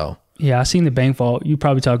Peerspace. So yeah, I seen the bank vault. You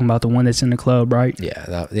probably talking about the one that's in the club, right?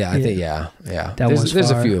 Yeah, I think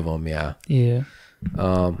there's a few of them. Yeah.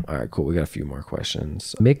 All right, cool. We got a few more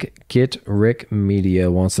questions. Rick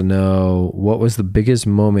Media wants to know, what was the biggest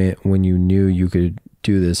moment when you knew you could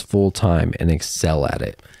do this full time and excel at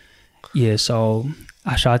it? Yeah, so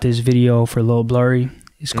I shot this video for Lil Blurry.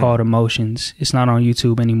 It's called Emotions. It's not on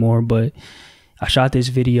YouTube anymore, but I shot this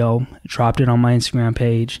video, dropped it on my Instagram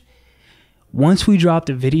page. Once we dropped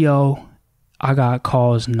the video, I got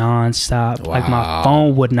calls nonstop. Wow. Like, my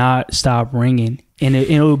phone would not stop ringing. And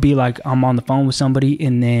it would be like I'm on the phone with somebody,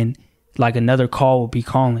 and then like another call would be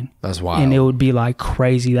calling. That's wild. And it would be like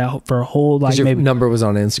crazy that for a whole like your number was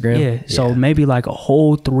on Instagram. Yeah. So maybe like a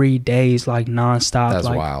whole 3 days like nonstop. That's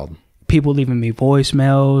like, wild. People leaving me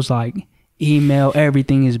voicemails, like email,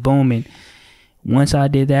 everything is booming. Once I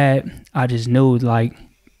did that, I just knew like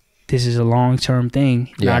this is a long-term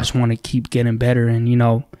thing. And I just want to keep getting better, and you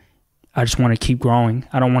know, I just want to keep growing.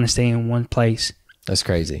 I don't want to stay in one place. That's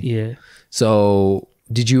crazy. Yeah. So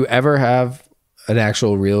did you ever have an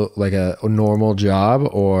actual real, like a normal job,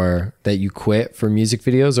 or that you quit for music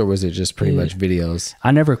videos, or was it just pretty much videos?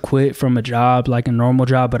 I never quit from a job, like a normal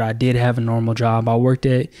job, but I did have a normal job.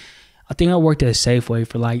 I think I worked at Safeway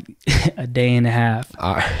for like a day and a half.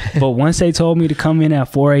 But once they told me to come in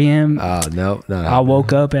at 4 a.m., no, I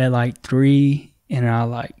woke up at like 3 and I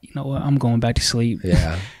like, you know what, I'm going back to sleep.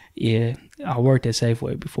 Yeah. Yeah. I worked at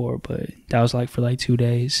Safeway before, but that was like for like 2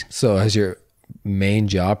 days. So has your main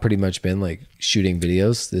job pretty much been like shooting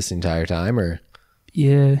videos this entire time, or?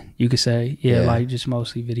 Yeah, you could say. Yeah, like just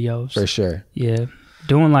mostly videos. For sure. Yeah.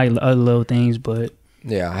 Doing like other little things, but.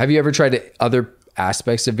 Yeah. Have you ever tried other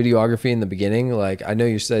aspects of videography in the beginning? Like, I know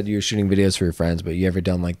you said you were shooting videos for your friends, but you ever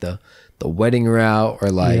done like the wedding route or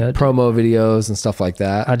like promo videos and stuff like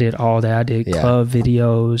that? I did all that. I did club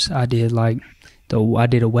videos. I did like I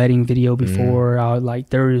did a wedding video before.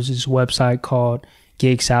 There is this website called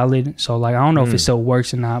Gig Salad. So like, I don't know if it still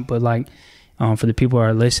works or not, but like, for the people who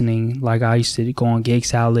are listening, like I used to go on Gig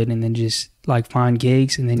Salad and then just like find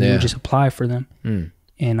gigs, and then you would just apply for them.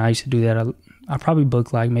 And I used to do that. I probably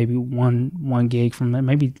booked like maybe one gig from there,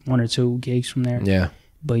 maybe 1 or 2 gigs from there. Yeah.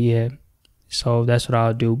 But yeah, so that's what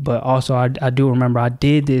I'll do. But also I do remember I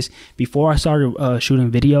did this before I started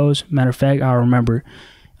shooting videos. Matter of fact, I remember,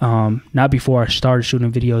 not before I started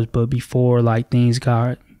shooting videos, but before like things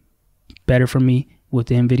got better for me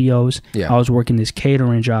within videos. I was working this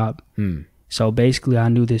catering job. So basically I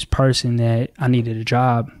knew this person that I needed a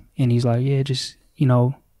job, and he's like, yeah, just, you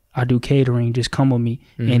know, I do catering, just come with me,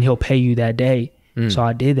 and he'll pay you that day. So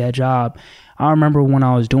I did that job. I remember when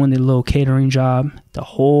I was doing the little catering job, the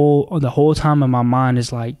whole time in my mind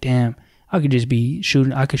is like, damn, I could just be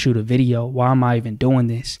shooting. I could shoot a video. Why am I even doing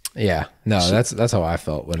this? Yeah, no, that's how I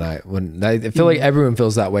felt when I feel like everyone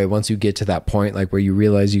feels that way once you get to that point, like where you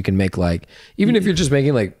realize you can make like, even if you're just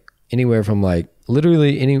making like anywhere from like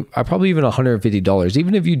literally probably even $150.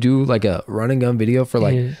 Even if you do like a run and gun video for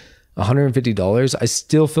like $150, I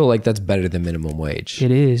still feel like that's better than minimum wage.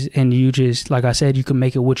 It is. And you just, like I said, you can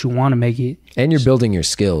make it what you want to make it. And you're building your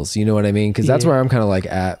skills, you know what I mean? Because that's where I'm kind of like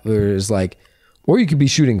at, where it's like, or you could be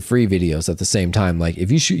shooting free videos at the same time. Like if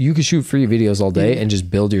you could shoot free videos all day and just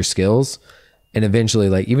build your skills. And eventually,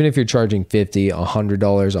 like, even if you're charging $50, $100,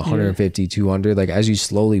 $150, $200, like as you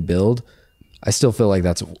slowly build, I still feel like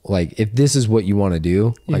that's like, if this is what you want to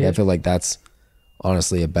do, like I feel like that's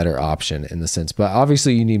honestly a better option in the sense, but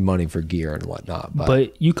obviously you need money for gear and whatnot,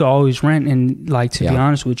 but you could always rent. And like, to be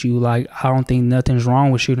honest with you, like, I don't think nothing's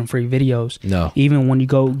wrong with shooting free videos. No, even when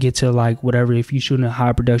you get to like whatever, if you're shooting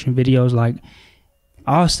high production videos, like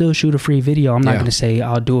I'll still shoot a free video. I'm not going to say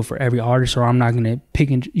I'll do it for every artist, or I'm not going to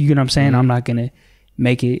pick and, you know what I'm saying? I'm not going to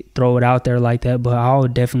throw it out there like that, but I'll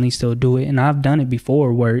definitely still do it. And I've done it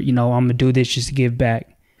before where, you know, I'm gonna do this just to give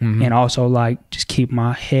back and also like just keep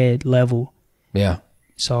my head level. Yeah.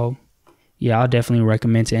 So yeah, I'll definitely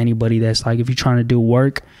recommend to anybody that's like, if you're trying to do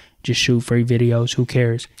work, just shoot free videos. Who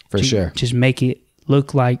cares? Sure. Just make it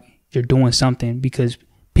look like you're doing something, because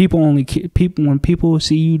when people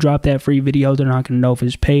see you drop that free video, they're not going to know if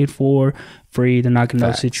it's paid for, free. They're not going to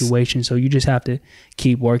know the situation. So you just have to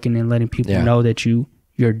keep working and letting people know that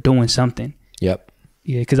you're doing something. Yep.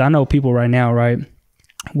 Yeah, because I know people right now, right,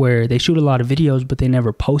 where they shoot a lot of videos, but they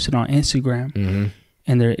never post it on Instagram. Mm-hmm.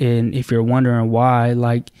 And if you're wondering why,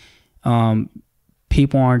 like,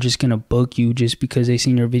 people aren't just gonna book you just because they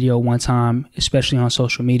seen your video one time, especially on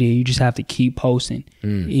social media. You just have to keep posting.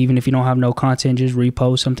 Even if you don't have no content, just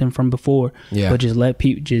repost something from before. But just let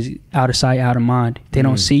people, just out of sight, out of mind. If they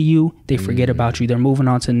don't see you, they forget about you. They're moving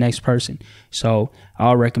on to the next person. So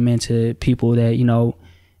I'll recommend to people that, you know,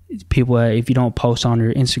 if you don't post on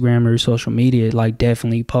your Instagram or your social media, like,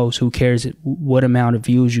 definitely post. Who cares what amount of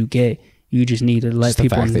views you get? You just need to let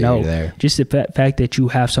people know. Just the fact that you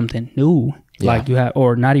have something new. Like you have,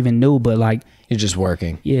 or not even new, but like you're just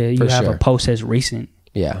working. Yeah, you have a post that's recent.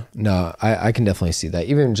 Yeah, no, I can definitely see that.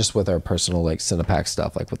 Even just with our personal like Cinepack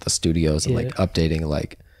stuff, like with the studios and like updating,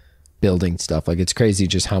 like building stuff. Like, it's crazy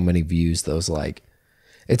just how many views those, like,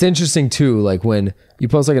 it's interesting too, like when you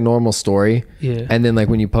post like a normal story, and then like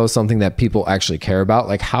when you post something that people actually care about,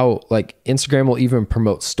 like how like Instagram will even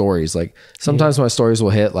promote stories. Like sometimes my stories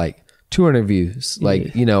will hit like 200 views,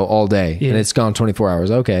 like, you know, all day, and it's gone 24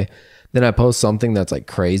 hours. Okay. Then I post something that's like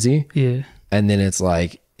crazy. And then it's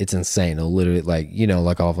like, it's insane. It'll literally, like, you know,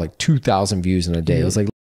 like I'll have like 2,000 views in a day. It was like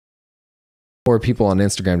 4 people on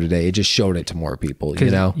Instagram today. It just showed it to more people,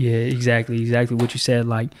 you know? Yeah, exactly what you said.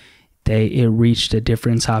 Like it reached a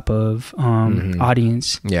different type of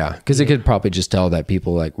audience. Yeah. Cause it could probably just tell that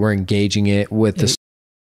people like were engaging it with the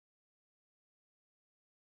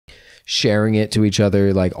sharing it to each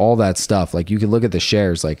other, like all that stuff. Like you can look at the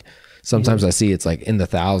shares, like sometimes I see it's like in the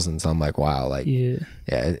thousands. I'm like, wow, like, yeah,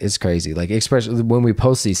 it's crazy. Like, especially when we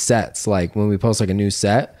post these sets, like when we post like a new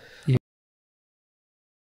set, you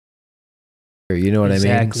know what I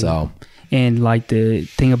mean? So, and like the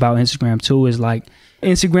thing about Instagram too is like,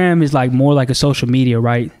 Instagram is like more like a social media,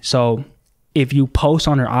 right? So if you post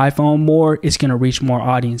on your iPhone more, it's going to reach more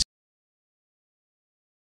audience.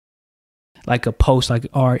 Like a post, like,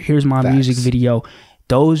 all right, here's my music video.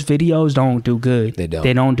 Those videos don't do good.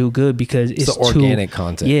 They don't do good because it's too organic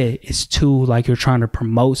content. Yeah, it's too like you're trying to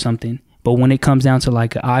promote something. But when it comes down to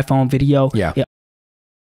like an iPhone video,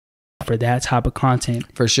 for that type of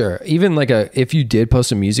content, for sure. Even like if you did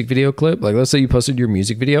post a music video clip, like let's say you posted your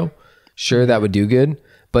music video, sure, that would do good.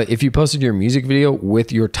 But if you posted your music video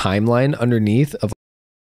with your timeline underneath of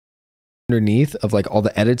like all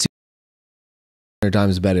the edits, 100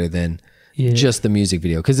 times better than just the music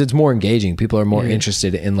video, because it's more engaging. People are more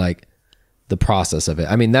interested in like the process of it.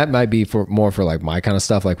 I mean, that might be more for like my kind of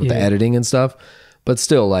stuff, like with the editing and stuff, but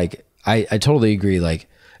still, like I totally agree. Like,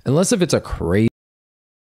 unless if it's a crazy,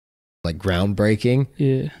 like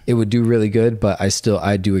groundbreaking, it would do really good. But I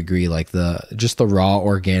do agree, like just the raw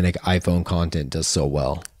organic iPhone content does so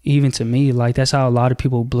well. Even to me, like that's how a lot of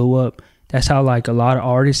people blew up. That's how like a lot of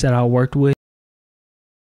artists that I worked with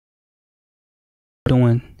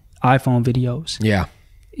doing iPhone videos. Yeah.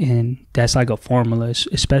 And that's like a formula,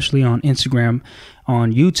 especially on Instagram.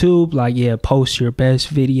 On YouTube, like, post your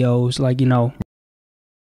best videos, like,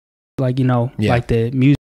 like the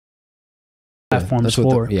music platform is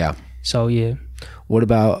for. So, What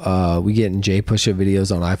about we getting Pusha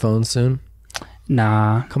videos on iPhone soon?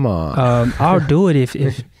 Nah. Come on. I'll do it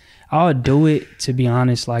if I'll do it, to be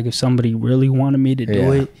honest, like if somebody really wanted me to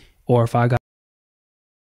do it, or if I got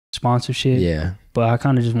sponsorship. Yeah. But I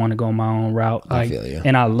kind of just want to go my own route. Like, I feel you.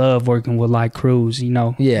 And I love working with like crews,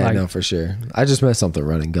 Yeah, like, no, for sure. I just meant something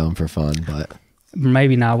run and gun for fun, but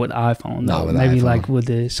maybe not with the iPhone. Not with maybe iPhone. Like with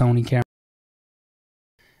the Sony camera.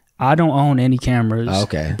 I don't own any cameras.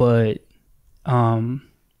 Okay. But I don't own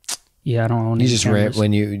any cameras. You just rent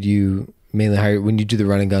when you mainly hire, when you do the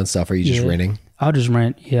run and gun stuff, are you just renting? I'll just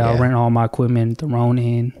rent. Yeah, I'll rent all my equipment, the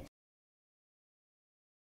Ronin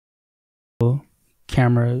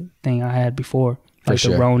camera thing I had before, like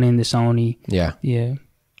the Ronin, the Sony. Yeah,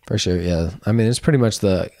 for sure. Yeah, I mean, it's pretty much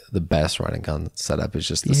the best run and gun setup is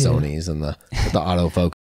just the Sonys and the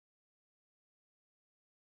autofocus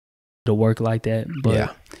to work like that.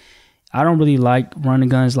 But I don't really like running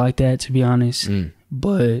guns like that, to be honest.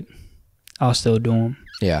 But I'll still do them.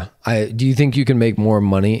 Yeah. Do you think you can make more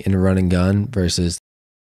money in a run and gun versus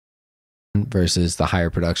the higher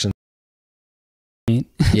production?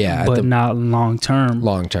 Yeah, but not long term.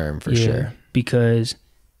 Long term, for sure. Because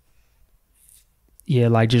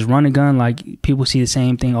like just run and gun, like people see the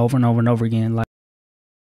same thing over and over and over again, like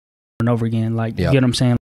you get what I'm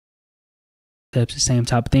saying? That's the same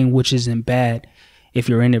type of thing, which isn't bad. if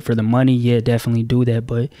you're in it for the money, yeah, definitely do that.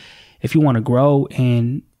 But if you want to grow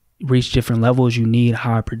and reach different levels, you need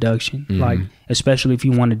high production. Like, especially if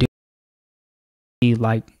you want to do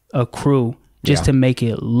like a crew, just to make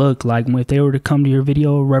it look like, if they were to come to your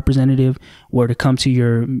video, representative were to come to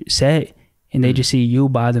your set and they just see you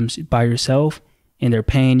by yourself and they're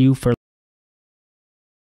paying you for,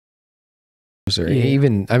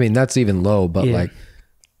 even, I mean, that's even low, but like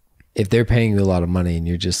if they're paying you a lot of money and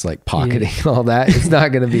you're just like pocketing all that, it's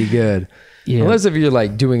not going to be good. Unless if you're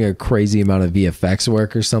like doing a crazy amount of VFX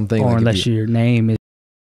work or something, or like unless your name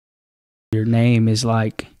is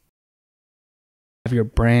like, have your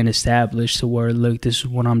brand established to where, look, this is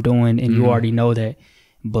what I'm doing, and you already know that.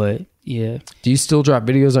 But yeah, do you still drop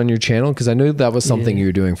videos on your channel? Because I know that was something you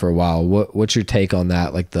were doing for a while. What's your take on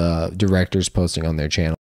that, like the directors posting on their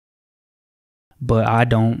channel? But I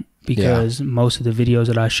don't, because most of the videos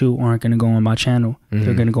that I shoot aren't going to go on my channel.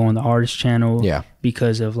 They're going to go on the artist channel.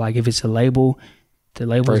 Because of, like, if it's a label, the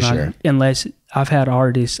label's not, unless I've had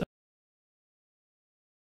artists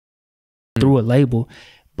through a label,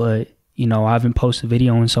 but you know, I haven't posted a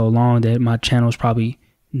video in so long that my channel's probably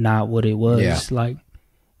not what it was. Like,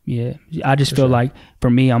 I just feel like, for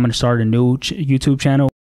me, I'm going to start a new YouTube channel.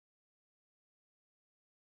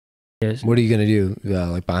 What are you going to do?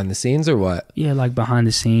 Like behind the scenes or what? Yeah, like behind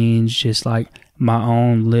the scenes, just like my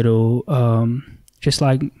own little, just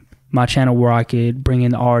like my channel where I could bring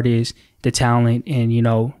in the artists, the talent, and, you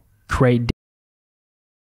know, create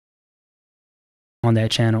on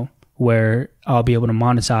that channel where I'll be able to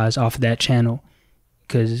monetize off of that channel.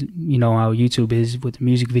 Because, you know, how YouTube is with the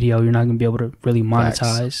music video, you're not going to be able to really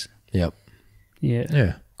monetize. Yep.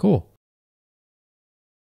 Yeah. Cool.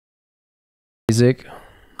 Isaac.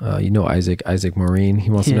 You know Isaac Marine. He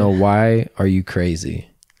wants to know, why are you crazy?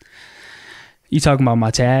 You talking about my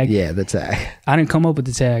tag? Yeah, the tag. I didn't come up with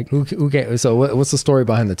the tag. Okay, so what's the story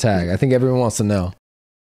behind the tag? I think everyone wants to know.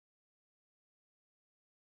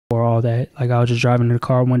 Or all that. Like, I was just driving in the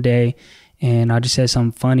car one day and I just said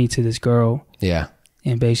something funny to this girl. Yeah.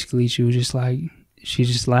 And basically she was just like, she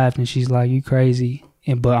just laughed and she's like, you crazy.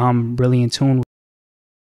 But I'm really in tune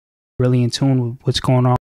with what's going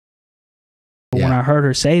on. When I heard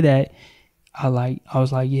her say that, I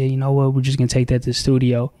was like, yeah, you know what? We're just going to take that to the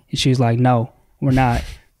studio. And she was like, no, we're not.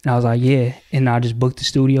 And I was like, yeah. And I just booked the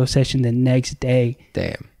studio session the next day.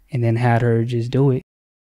 Damn. And then had her just do it.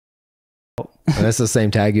 And that's the same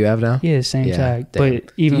tag you have now? Yeah, same tag. Damn.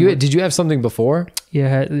 But even did you have something before?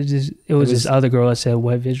 Yeah, it was this other girl that said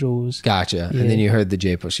Wet Visuals. Gotcha. Yeah. And then you heard the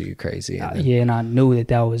J Pusha You Crazy. And and I knew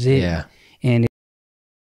that was it. Yeah. And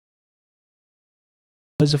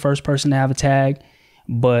was the first person to have a tag,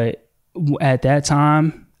 but at that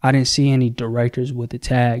time I didn't see any directors with the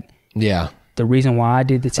tag. Yeah. The reason why I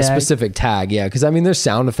did the tag, a specific tag, because I mean there's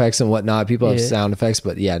sound effects and whatnot. People have sound effects,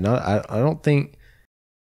 but I don't think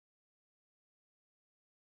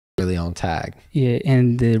really on tag. Yeah,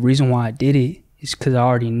 and the reason why I did it is because I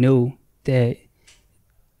already knew that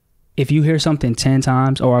if you hear something 10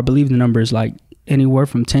 times, or I believe the number is like anywhere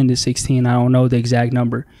from 10 to 16, I don't know the exact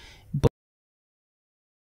number.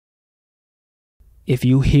 If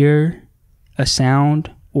you hear a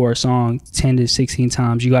sound or a song 10 to 16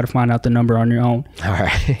 times, you got to find out the number on your own. All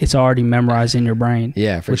right. It's already memorized in your brain.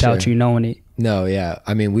 Yeah, for without you knowing it. No, yeah.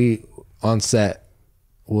 I mean, we on set,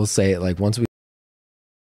 we'll say it like once we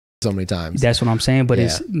so many times. That's what I'm saying. But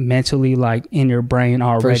it's mentally like in your brain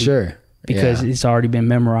already. For sure. Because it's already been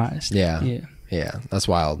memorized. Yeah. Yeah. Yeah. That's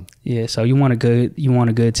wild. Yeah. So you want a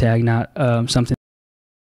good tag, not something.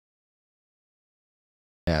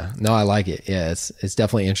 Yeah, no, I like it. Yeah, it's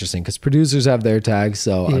definitely interesting because producers have their tags,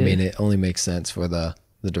 so I mean, it only makes sense for the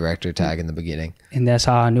director tag in the beginning. And that's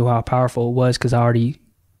how I knew how powerful it was, because I already,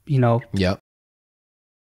 Yep.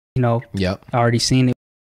 I already seen it,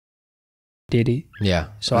 did it. Yeah,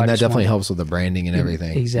 so and that definitely helps with the branding and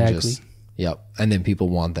everything. Exactly. And then people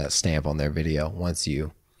want that stamp on their video once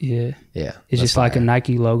you. Yeah. Yeah. It's just like a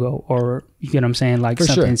Nike logo, or you get what I'm saying, like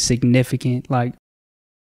something significant, like.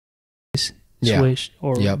 Swish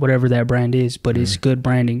or whatever that brand is, but it's good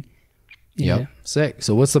branding. Yep. Sick.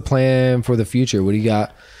 So what's the plan for the future? What do you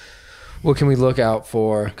got? What can we look out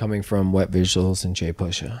for coming from Wet Visuals and J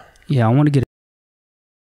Pusha? Yeah, I want to get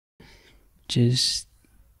just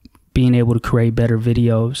being able to create better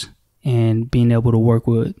videos and being able to work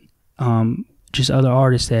with just other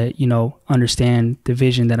artists that, understand the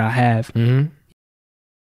vision that I have.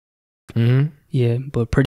 Yeah,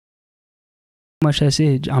 but pretty much that's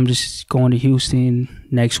it. I'm just going to Houston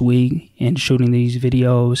next week and shooting these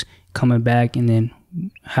videos, coming back, and then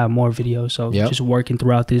have more videos. So just working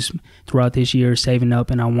throughout this year, saving up,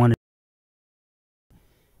 and I wanted.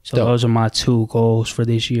 So So those are my 2 goals for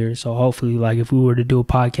this year. So hopefully, like if we were to do a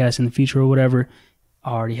podcast in the future or whatever,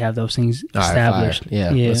 I already have those things established. Right,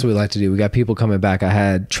 yeah, that's what we like to do. We got people coming back. I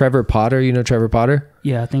had Trevor Potter. You know Trevor Potter?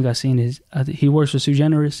 Yeah, I think I've seen he works for Sue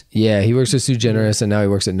Generous. Yeah, he works with Sue Generous, and now he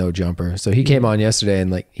works at No Jumper. So he came on yesterday, and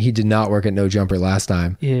like he did not work at No Jumper last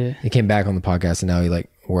time. Yeah. He came back on the podcast, and now he like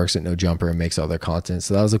works at No Jumper and makes all their content.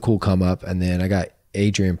 So that was a cool come up. And then I got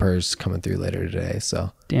Adrian Purse coming through later today.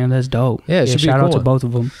 So damn, that's dope. Yeah, shout out to both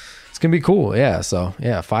of them. It's gonna be cool. Yeah. So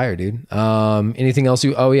yeah, fire, dude. Anything else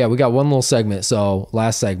oh yeah, we got one little segment. So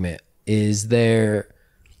last segment,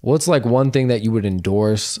 what's like one thing that you would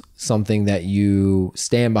endorse, something that you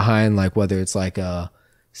stand behind, like whether it's like a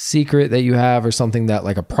secret that you have or something that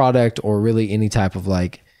like a product or really any type of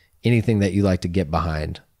like anything that you like to get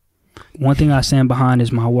behind? One thing I stand behind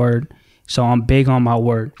is my word. So I'm big on my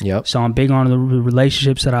word. Yep. So I'm big on the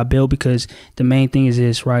relationships that I build, because the main thing is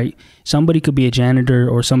this, right? Somebody could be a janitor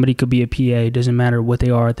or somebody could be a PA. It doesn't matter what they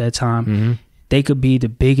are at that time. Mm-hmm. They could be the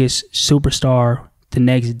biggest superstar the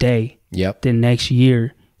next day, the next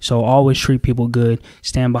year. So always treat people good.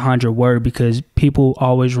 Stand behind your word, because people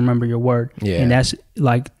always remember your word. Yeah. And that's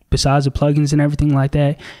like, besides the plugins and everything like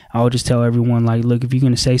that, I would just tell everyone, like, look, if you're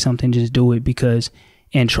going to say something, just do it, because...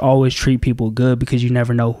 And always treat people good, because you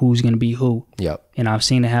never know who's going to be who. Yep. And I've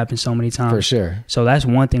seen it happen so many times. For sure. So that's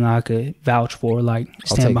one thing I could vouch for, like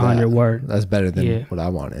stand behind your word. That's better than what I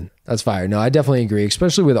wanted. That's fire. No, I definitely agree,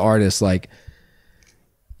 especially with artists. Like,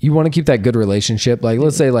 you want to keep that good relationship. Like,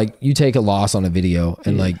 let's say like you take a loss on a video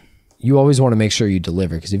and like you always want to make sure you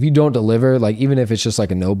deliver, because if you don't deliver, like even if it's just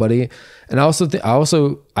like a nobody. And I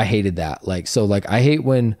hated that. Like, so like I hate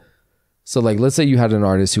when... So like, let's say you had an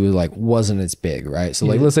artist who was like, wasn't as big, right? So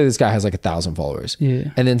like, let's say this guy has like 1,000 followers, and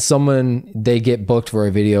then they get booked for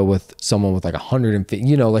a video with someone with like 150,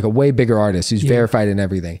 you know, like a way bigger artist who's verified and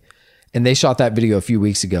everything. And they shot that video a few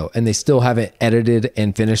weeks ago, and they still haven't edited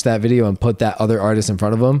and finished that video and put that other artist in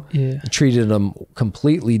front of them, treated them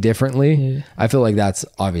completely differently. Yeah. I feel like that's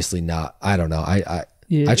obviously not, I don't know. I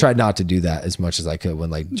tried not to do that as much as I could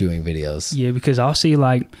when like doing videos. Yeah. Because I'll see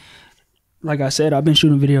like I said, I've been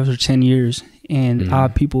shooting videos for 10 years, and I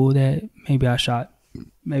have people that maybe I shot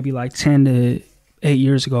maybe like 10 to 8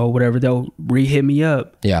 years ago or whatever, they'll re-hit me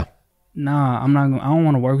up. Yeah. Nah, I don't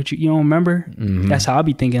want to work with you. You don't remember? Mm-hmm. That's how I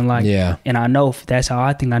be thinking. Like, and I know if that's how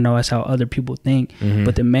I think, I know that's how other people think. Mm-hmm.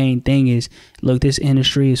 But the main thing is, look, this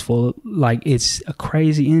industry is full, like it's a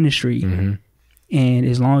crazy industry. Mm-hmm. And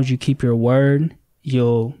as long as you keep your word,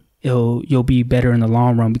 you'll be better in the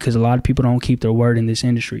long run, because a lot of people don't keep their word in this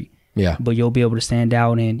industry. Yeah. But you'll be able to stand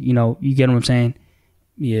out, and, you know, you get what I'm saying?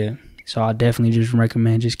 Yeah. So I definitely just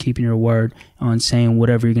recommend just keeping your word on saying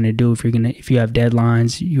whatever you're going to do. If you have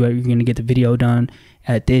deadlines, you're going to get the video done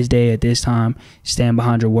at this day, at this time, stand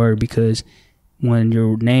behind your word, because when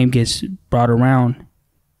your name gets brought around,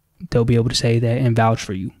 they'll be able to say that and vouch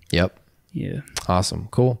for you. Yep. Yeah. Awesome.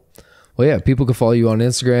 Cool. Well, yeah, people can follow you on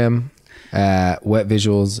Instagram at Wet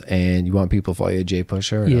Visuals, and you want people to follow you at J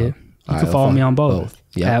Pusher? Yeah. No? You can follow me on both.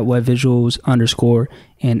 Yeah. At Wet Visuals _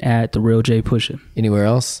 and at The Real J Pusher. Anywhere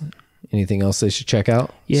else? Anything else they should check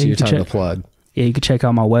out? Yeah, so your time to plug. Yeah, you can check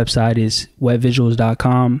out my website is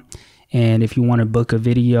wetvisuals.com. And if you want to book a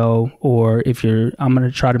video, or I'm going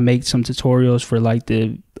to try to make some tutorials for like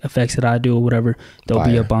the effects that I do or whatever, they'll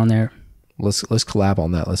be up on there. Let's collab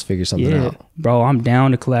on that. Let's figure something out. Bro, I'm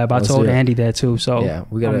down to collab. I told Andy that too. So yeah,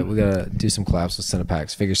 we gotta do some collabs with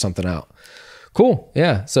Cinepacks, figure something out. Cool.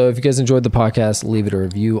 Yeah. So if you guys enjoyed the podcast, leave it a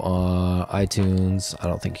review on iTunes. I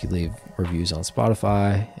don't think you leave reviews on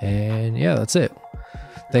Spotify. And yeah, that's it.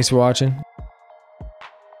 Thanks for watching.